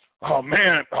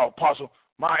 man, Apostle,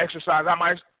 my exercise,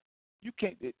 you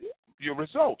can't, your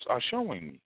results are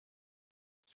showing me.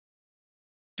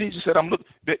 Jesus said,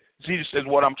 Jesus says,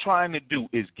 what I'm trying to do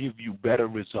is give you better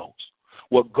results.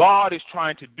 What God is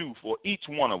trying to do for each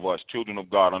one of us, children of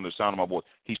God, under the sound of my voice,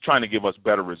 he's trying to give us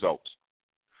better results.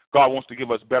 God wants to give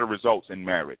us better results in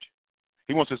marriage.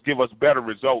 He wants to give us better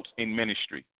results in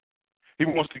ministry. He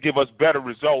wants to give us better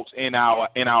results in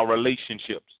our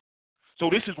relationships. So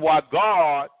this is why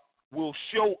God will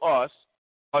show us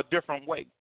a different way.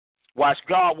 Watch,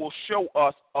 God will show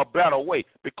us a better way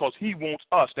because he wants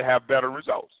us to have better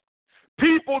results.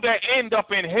 People that end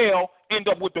up in hell end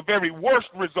up with the very worst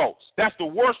results. That's the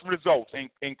worst results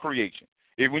in creation,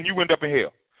 when you end up in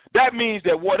hell. That means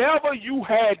that whatever you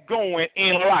had going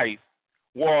in life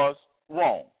was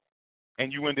wrong,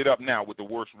 and you ended up now with the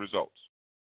worst results.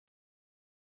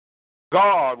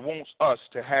 God wants us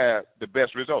to have the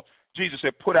best results. Jesus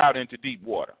said, put out into deep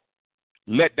water.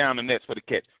 Let down the nets for the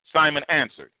catch. Simon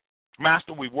answered,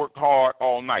 Master, we worked hard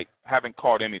all night, haven't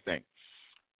caught anything.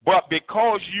 But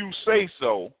because you say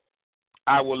so,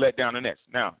 I will let down the nets.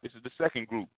 Now, this is the second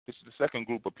group. This is the second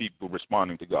group of people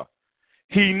responding to God.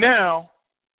 He now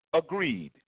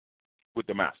agreed with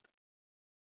the master.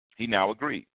 He now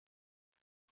agreed.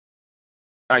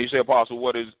 Now you say, Apostle,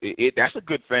 what is it? That's a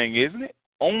good thing, isn't it?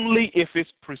 Only if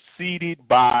it's preceded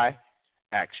by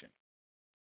action.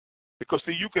 Because,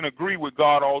 see, you can agree with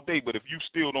God all day, but if you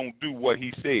still don't do what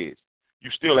he says, you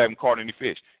still haven't caught any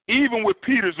fish. Even with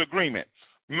Peter's agreement,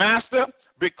 Master,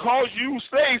 because you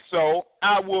say so,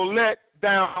 I will let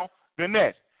down the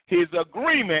net. His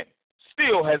agreement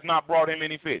still has not brought him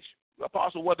any fish.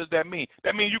 Apostle, what does that mean?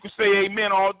 That means you can say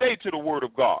amen all day to the word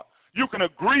of God. You can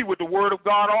agree with the word of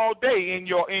God all day in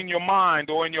your mind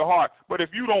or in your heart. But if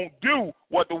you don't do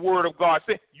what the word of God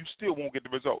says, you still won't get the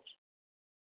results.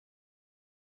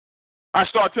 I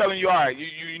start telling you, all right,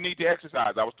 you need to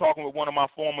exercise. I was talking with one of my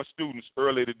former students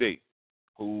earlier today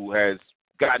who has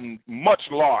gotten much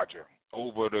larger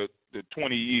over the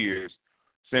 20 years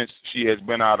since she has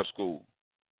been out of school.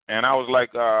 And I was like,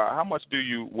 how much do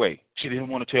you weigh? She didn't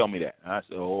want to tell me that. I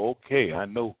said, oh, okay, I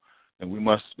know. And we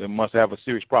must have a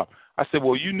serious problem. I said,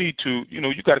 well, you need to,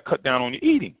 you got to cut down on your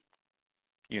eating.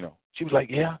 She was like,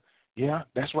 yeah,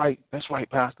 that's right,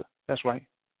 Pastor, that's right.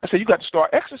 I said, you got to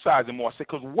start exercising more. I said,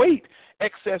 because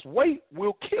excess weight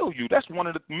will kill you. That's one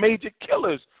of the major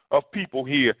killers of people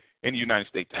here in the United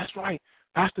States. That's right,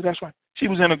 Pastor, that's right. She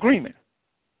was in agreement.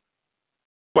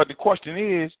 But the question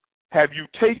is, have you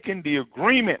taken the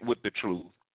agreement with the truth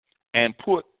and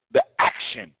put the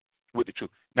action with the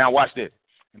truth? Now watch this.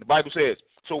 And the Bible says,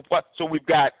 so we've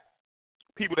got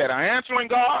people that are answering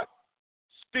God,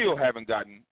 still haven't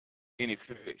gotten any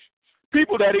fish.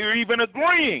 People that are even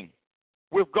agreeing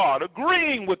with God,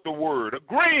 agreeing with the word,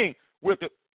 agreeing with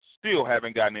it, still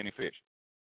haven't gotten any fish.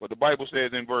 But the Bible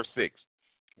says in verse 6,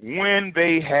 when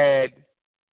they had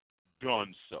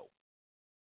done so.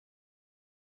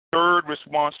 Third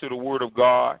response to the word of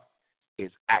God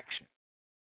is action.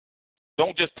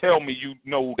 Don't just tell me you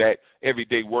know that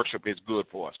everyday worship is good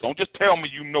for us. Don't just tell me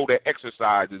you know that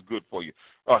exercise is good for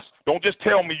us. Don't just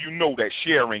tell me you know that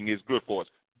sharing is good for us.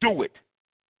 Do it.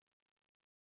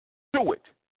 Do it.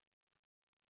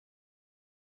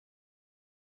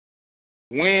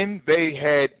 When they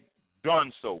had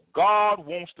done so, God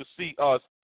wants to see us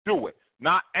do it.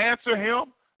 Not answer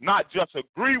him, not just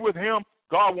agree with him.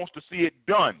 God wants to see it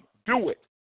done. Do it.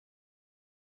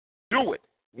 Do it.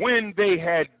 When they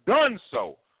had done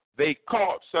so, they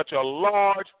caught such a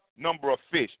large number of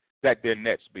fish that their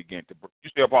nets began to break.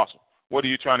 You say, Apostle, what are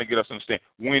you trying to get us to understand?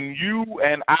 When you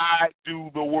and I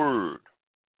do the word,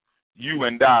 you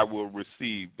and I will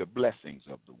receive the blessings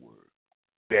of the word.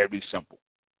 Very simple.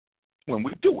 When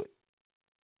we do it.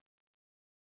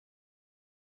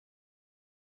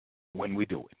 When we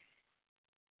do it.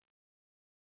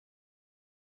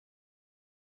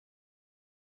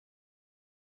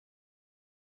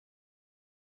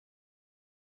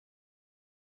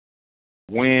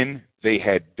 When they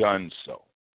had done so,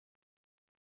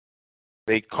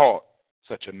 they caught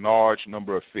such a large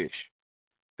number of fish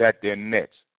that their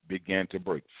nets began to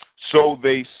break. So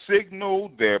they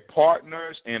signaled their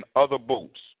partners in other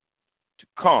boats to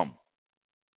come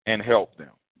and help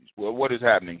them. Well, what is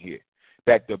happening here?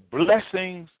 That the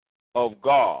blessings of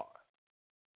God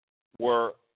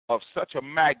were of such a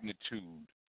magnitude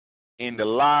in the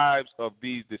lives of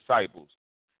these disciples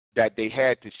that they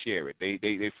had to share it.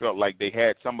 They felt like they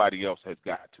had somebody else has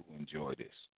got to enjoy this.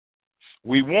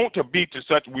 We want to be to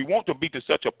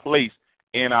such a place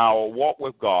in our walk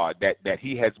with God that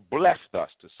he has blessed us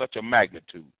to such a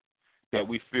magnitude that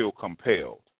we feel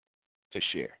compelled to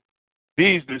share.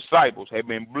 These disciples had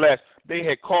been blessed. They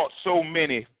had caught so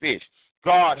many fish.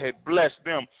 God had blessed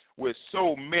them with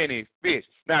so many fish.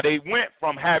 Now they went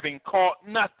from having caught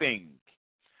nothing.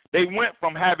 They went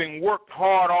from having worked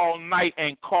hard all night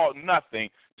and caught nothing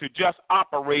to just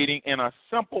operating in a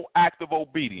simple act of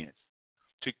obedience,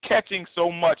 to catching so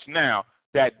much now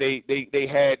that they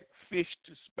had fish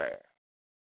to spare.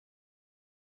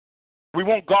 We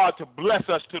want God to bless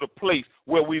us to the place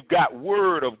where we've got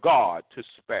word of God to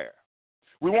spare.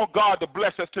 We want God to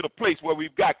bless us to the place where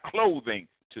we've got clothing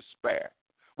to spare.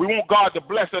 We want God to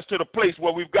bless us to the place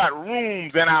where we've got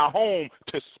rooms in our home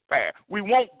to spare. We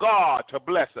want God to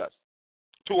bless us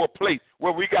to a place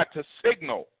where we got to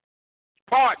signal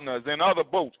partners in other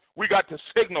boats. We got to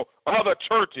signal other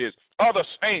churches, other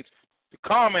saints to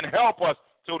come and help us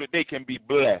so that they can be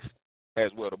blessed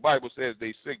as well. The Bible says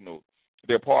they signaled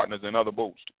their partners in other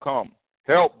boats to come,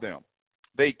 help them.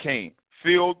 They came,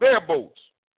 filled their boats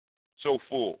so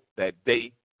full that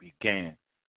they began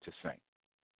to sink.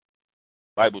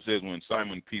 The Bible says when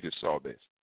Simon Peter saw this,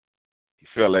 he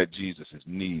fell at Jesus'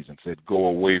 knees and said, "Go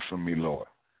away from me, Lord.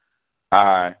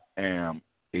 I am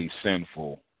a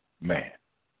sinful man."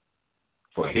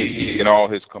 For he and all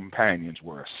his companions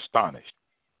were astonished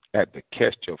at the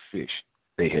catch of fish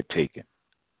they had taken.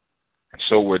 And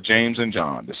so were James and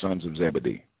John, the sons of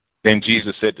Zebedee. Then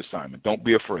Jesus said to Simon, "Don't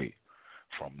be afraid.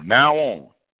 From now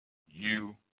on,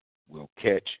 you will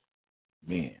catch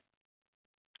men."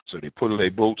 So they put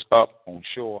their boats up on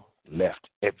shore, left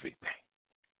everything,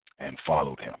 and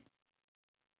followed him.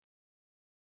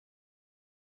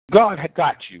 God had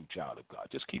got you, child of God.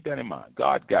 Just keep that in mind.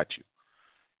 God got you.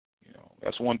 You know,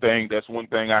 that's one thing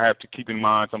I have to keep in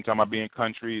mind. Sometimes I be in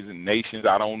countries and nations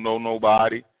I don't know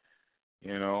nobody.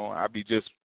 You know, I be just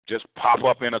pop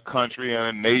up in a country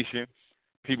and a nation.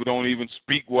 People don't even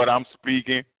speak what I'm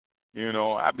speaking. You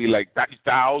know, I be like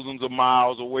thousands of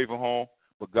miles away from home.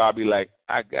 But God be like,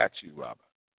 "I got you, Robert."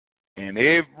 And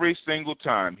every single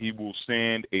time he will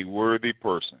send a worthy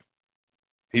person.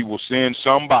 He will send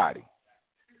somebody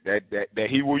that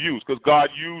he will use. Because God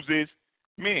uses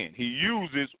men. He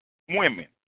uses women.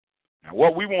 Now,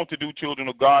 what we want to do, children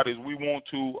of God, is we want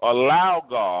to allow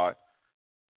God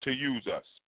to use us.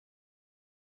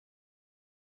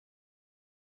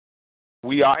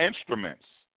 We are instruments.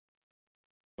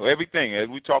 So everything, as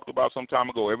we talked about some time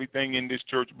ago, everything in this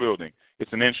church building,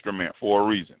 it's an instrument for a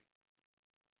reason.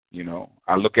 You know,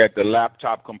 I look at the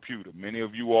laptop computer. Many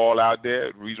of you all out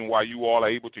there, the reason why you all are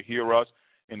able to hear us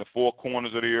in the four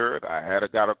corners of the earth. I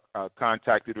got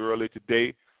contacted earlier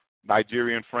today,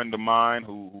 Nigerian friend of mine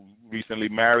who recently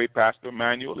married, Pastor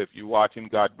Emmanuel. If you're watching,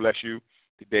 God bless you.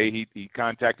 Today he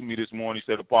contacted me this morning.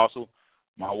 He said, "Apostle,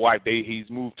 my wife, he's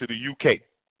moved to the UK.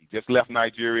 He just left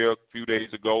Nigeria a few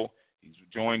days ago. He's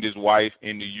joined his wife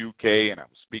in the UK, and I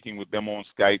was speaking with them on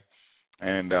Skype.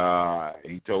 And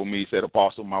he told me, he said,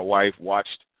 "Apostle, my wife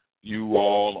watched you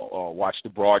all, watched the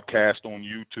broadcast on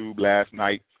YouTube last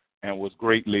night and was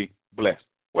greatly blessed."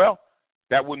 Well,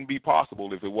 that wouldn't be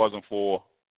possible if it wasn't for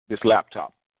this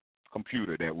laptop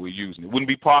computer that we're using. It wouldn't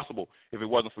be possible if it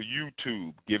wasn't for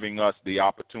YouTube giving us the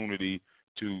opportunity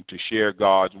to share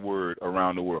God's word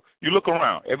around the world. You look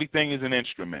around, everything is an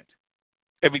instrument.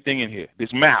 Everything in here.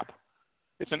 This map,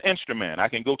 it's an instrument. I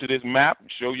can go to this map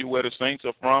and show you where the saints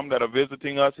are from that are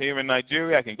visiting us here in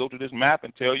Nigeria. I can go to this map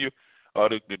and tell you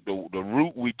the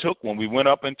route we took when we went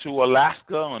up into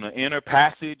Alaska on the inner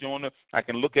passage. I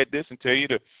can look at this and tell you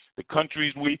the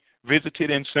countries we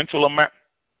visited in Central America.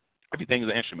 Everything is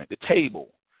an instrument. The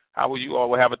table. How will you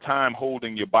all have a time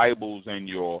holding your Bibles and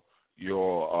your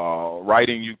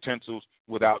writing utensils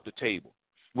without the table?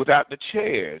 Without the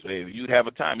chairs, you'd have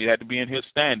a time. You'd have to be in here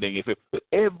standing. But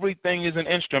everything is an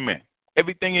instrument.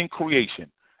 Everything in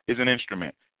creation is an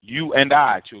instrument. You and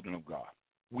I, children of God,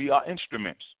 we are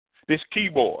instruments. This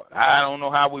keyboard, I don't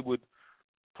know how we would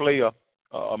play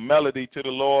a melody to the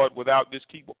Lord without this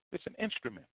keyboard. It's an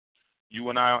instrument. You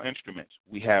and I are instruments.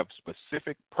 We have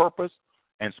specific purpose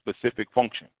and specific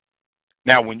function.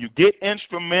 Now, when you get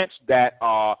instruments that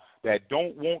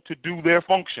don't want to do their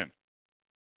function,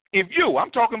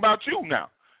 I'm talking about you now.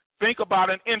 Think about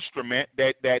an instrument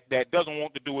that doesn't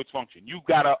want to do its function. You've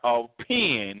got a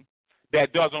pen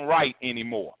that doesn't write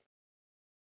anymore.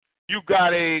 You've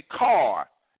got a car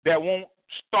that won't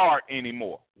start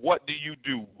anymore. What do you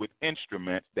do with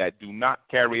instruments that do not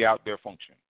carry out their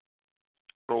function?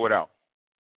 Throw it out.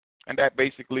 And that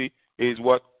basically is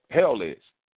what hell is.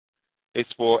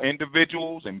 It's for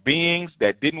individuals and beings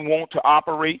that didn't want to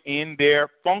operate in their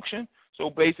function. So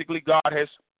basically God has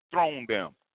thrown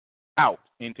them out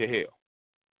into hell.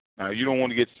 Now, you don't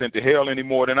want to get sent to hell any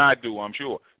more than I do, I'm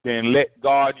sure. Then let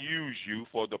God use you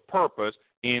for the purpose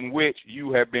in which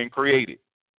you have been created.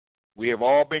 We have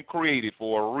all been created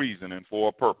for a reason and for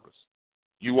a purpose.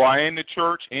 You are in the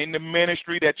church, in the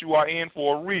ministry that you are in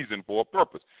for a reason, for a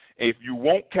purpose. If you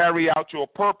won't carry out your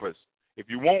purpose, if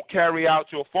you won't carry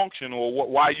out your function or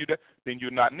why you, then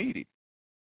you're not needed.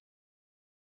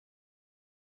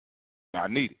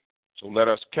 Not needed. So let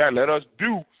us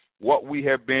do what we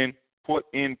have been put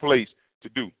in place to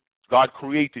do. God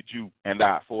created you and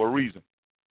I for a reason.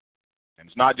 And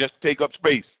it's not just to take up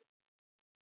space.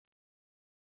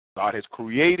 God has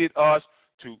created us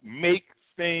to make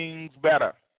things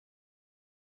better.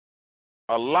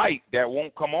 A light that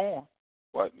won't come on.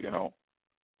 But,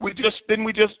 we just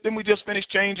finish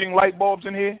changing light bulbs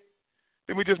in here?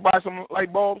 Didn't we just buy some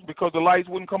light bulbs because the lights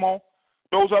wouldn't come on?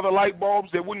 Those other light bulbs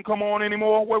that wouldn't come on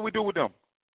anymore, what did we do with them?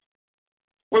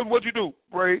 What'd you do,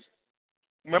 Praise?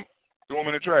 Remember? Threw them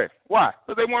in the trash. Why?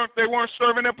 Because they weren't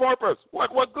serving their purpose.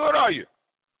 What good are you?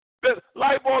 The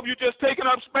light bulb, you're just taking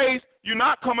up space. You're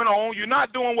not coming on. You're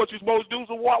not doing what you're supposed to do.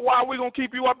 So why are we going to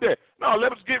keep you up there? No,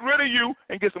 let's get rid of you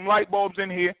and get some light bulbs in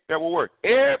here that will work.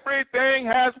 Everything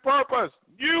has purpose.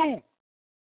 You.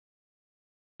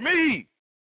 Me.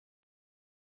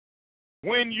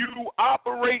 When you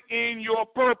operate in your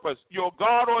purpose, your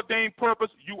God-ordained purpose,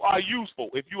 you are useful.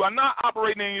 If you are not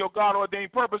operating in your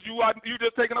God-ordained purpose, you're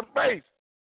just taking up space.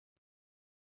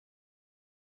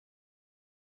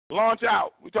 Launch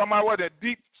out. We're talking about that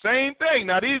deep, same thing.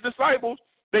 Now, these disciples,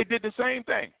 they did the same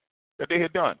thing that they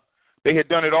had done. They had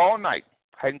done it all night,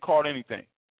 hadn't caught anything.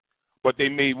 But they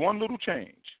made one little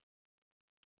change.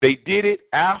 They did it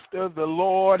after the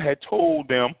Lord had told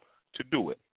them to do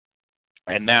it.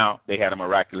 And now they had a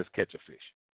miraculous catch of fish.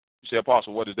 You say,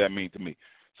 Apostle, what does that mean to me?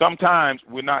 Sometimes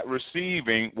we're not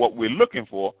receiving what we're looking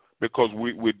for because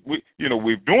we're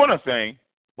doing a thing,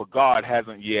 but God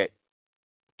hasn't yet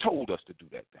told us to do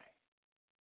that thing.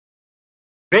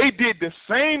 They did the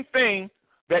same thing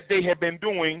that they had been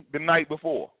doing the night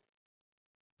before,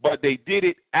 but they did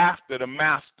it after the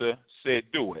master said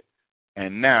do it,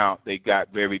 and now they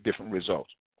got very different results.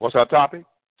 What's our topic?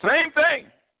 Same thing.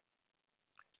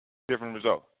 Different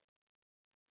result.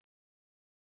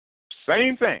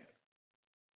 Same thing.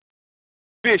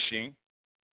 Fishing.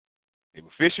 They were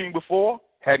fishing before,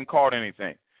 hadn't caught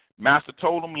anything. Master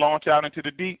told them, launch out into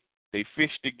the deep. They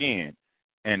fished again,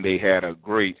 and they had a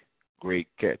great, great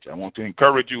catch. I want to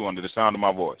encourage you under the sound of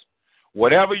my voice.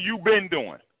 Whatever you've been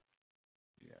doing,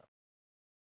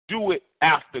 do it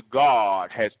after God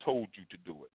has told you to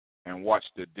do it, and watch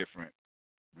the different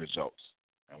results,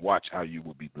 and watch how you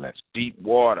will be blessed. Deep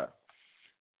water.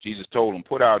 Jesus told them,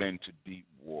 put out into deep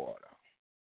water.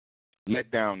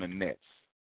 Let down the nets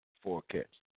for a catch.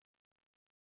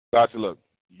 God said, look,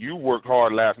 you worked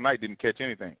hard last night, didn't catch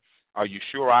anything. Are you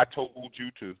sure I told you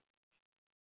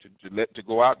to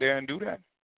go out there and do that?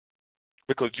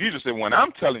 Because Jesus said, when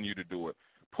I'm telling you to do it,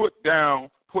 put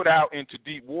out into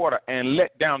deep water and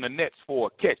let down the nets for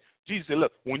a catch. Jesus said,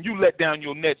 look, when you let down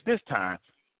your nets this time,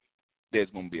 there's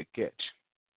going to be a catch.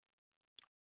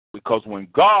 Because when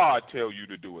God tells you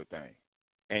to do a thing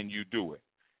and you do it,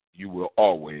 you will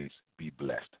always be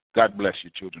blessed. God bless you,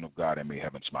 children of God, and may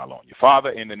heaven smile on you. Father,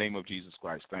 in the name of Jesus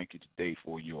Christ, thank you today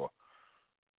for your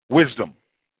wisdom,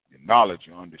 your knowledge,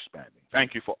 your understanding.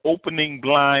 Thank you for opening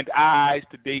blind eyes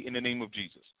today in the name of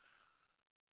Jesus.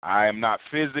 I am not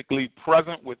physically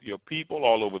present with your people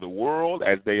all over the world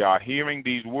as they are hearing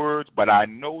these words, but I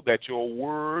know that your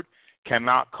word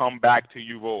cannot come back to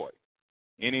you void.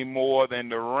 Any more than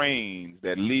the rains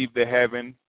that leave the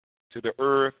heaven to the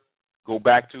earth go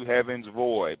back to heaven's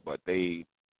void, but they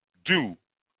do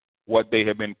what they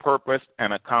have been purposed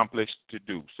and accomplished to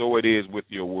do. So it is with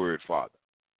your word, Father.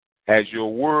 As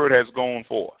your word has gone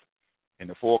forth in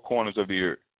the four corners of the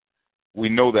earth, we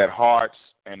know that hearts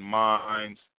and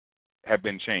minds have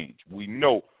been changed. We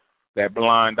know that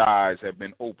blind eyes have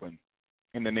been opened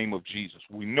in the name of Jesus.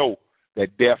 We know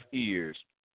that deaf ears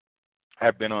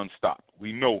have been unstopped.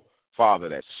 We know, Father,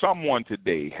 that someone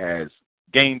today has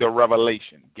gained a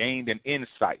revelation, gained an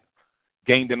insight,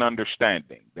 gained an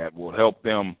understanding that will help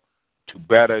them to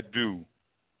better do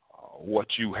what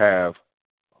you have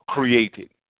created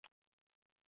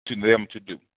to them to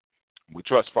do. We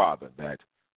trust, Father, that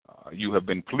you have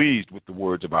been pleased with the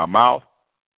words of our mouth,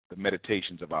 the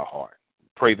meditations of our heart. We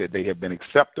pray that they have been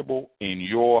acceptable in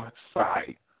your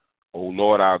sight, O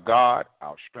Lord, our God,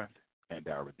 our strength, and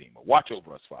our Redeemer. Watch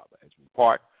over us, Father, as we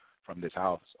part from this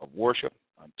house of worship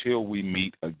until we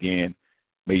meet again.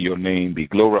 May your name be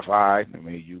glorified, and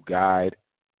may you guide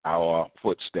our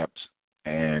footsteps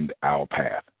and our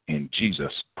path. In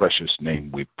Jesus' precious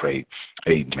name we pray.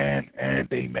 Amen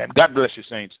and amen. God bless you,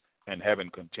 saints, and heaven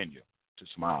continue to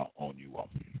smile on you all.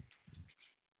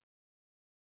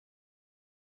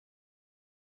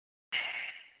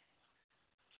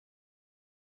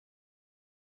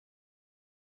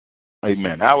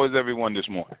 Amen. How is everyone this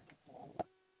morning?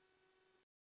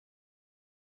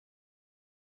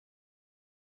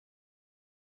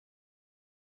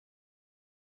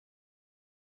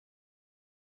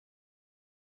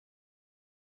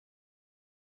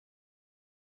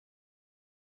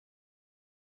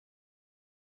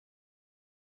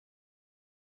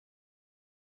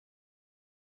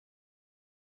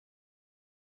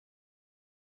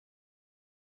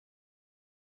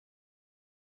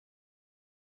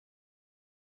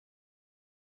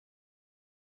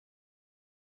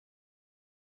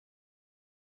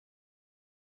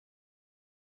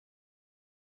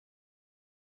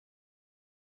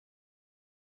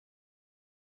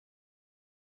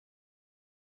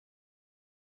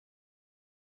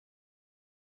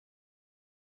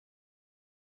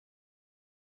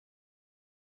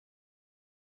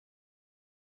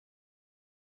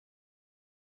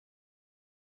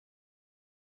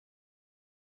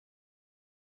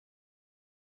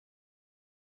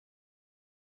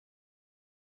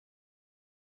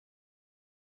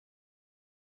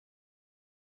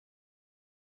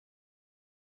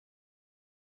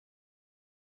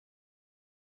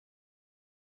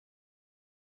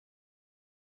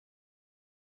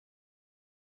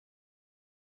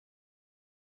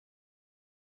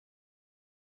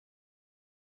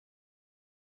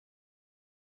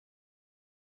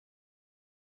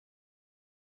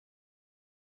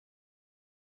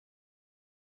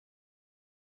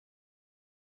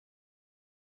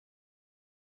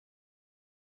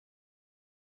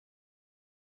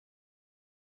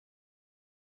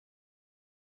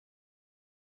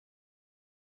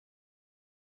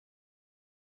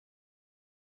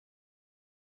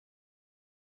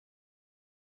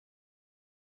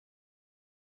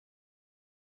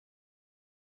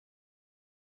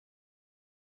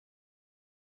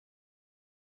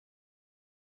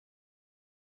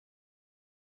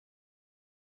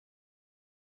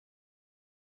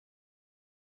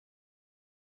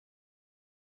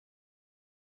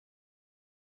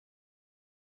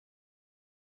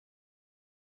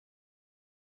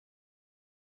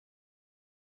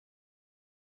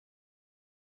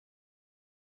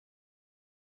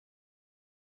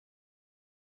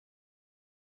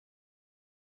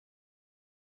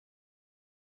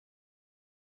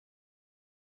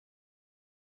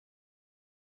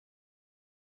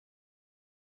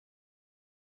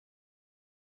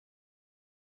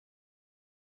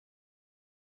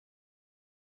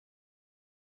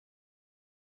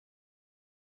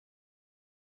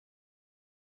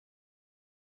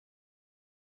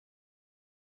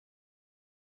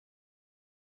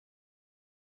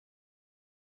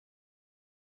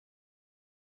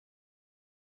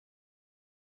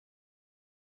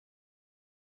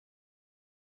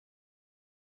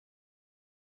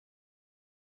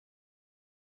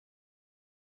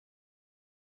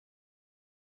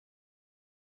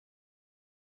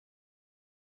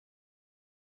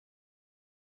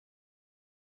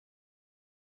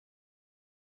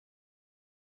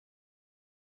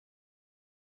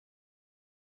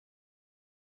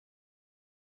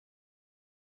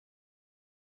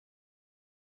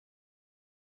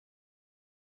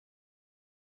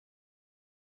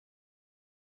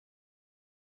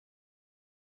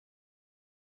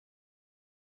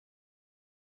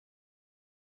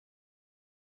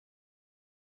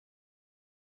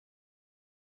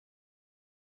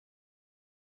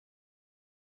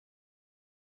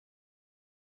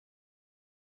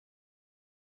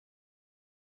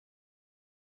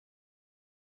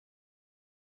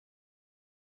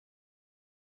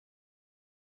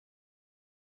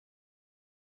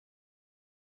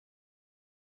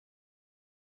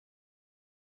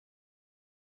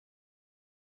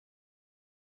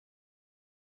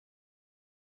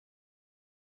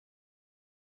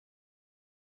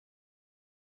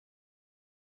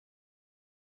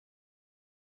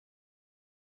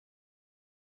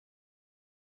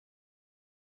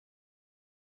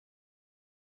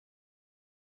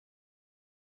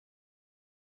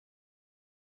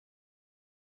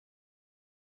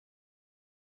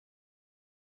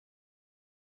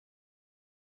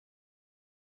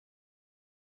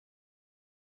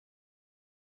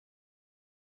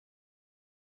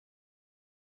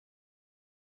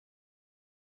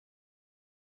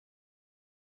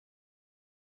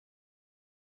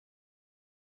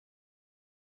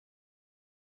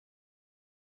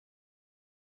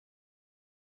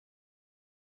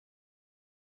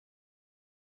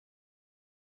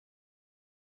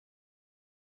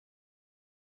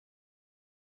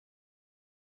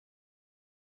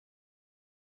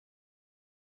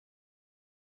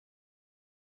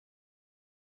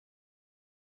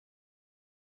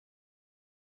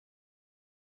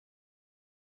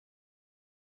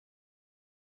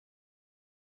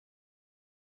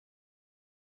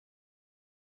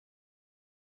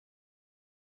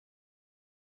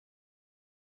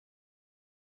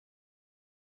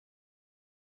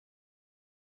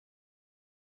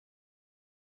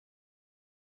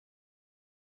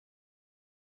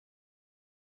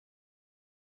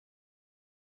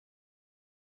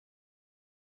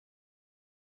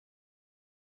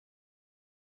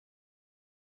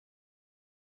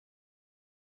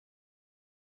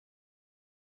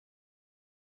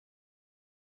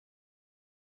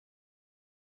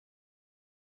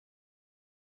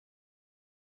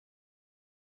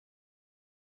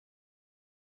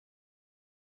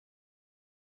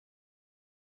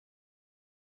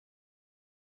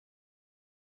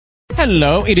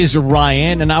 Hello, it is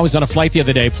Ryan, and I was on a flight the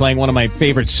other day playing one of my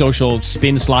favorite social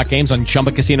spin slot games on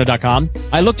ChumbaCasino.com.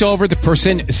 I looked over at the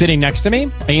person sitting next to me,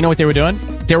 and you know what they were doing?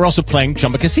 They were also playing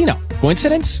Chumba Casino.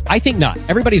 Coincidence? I think not.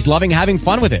 Everybody's loving having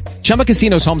fun with it. Chumba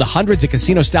Casino is home to hundreds of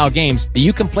casino-style games that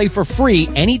you can play for free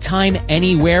anytime,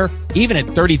 anywhere, even at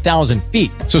 30,000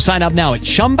 feet. So sign up now at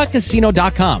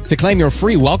ChumbaCasino.com to claim your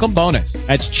free welcome bonus.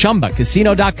 That's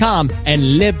ChumbaCasino.com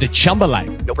and live the Chumba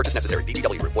life. No purchase necessary.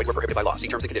 VGW Group. Void where prohibited by law. See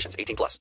terms and conditions. 18+.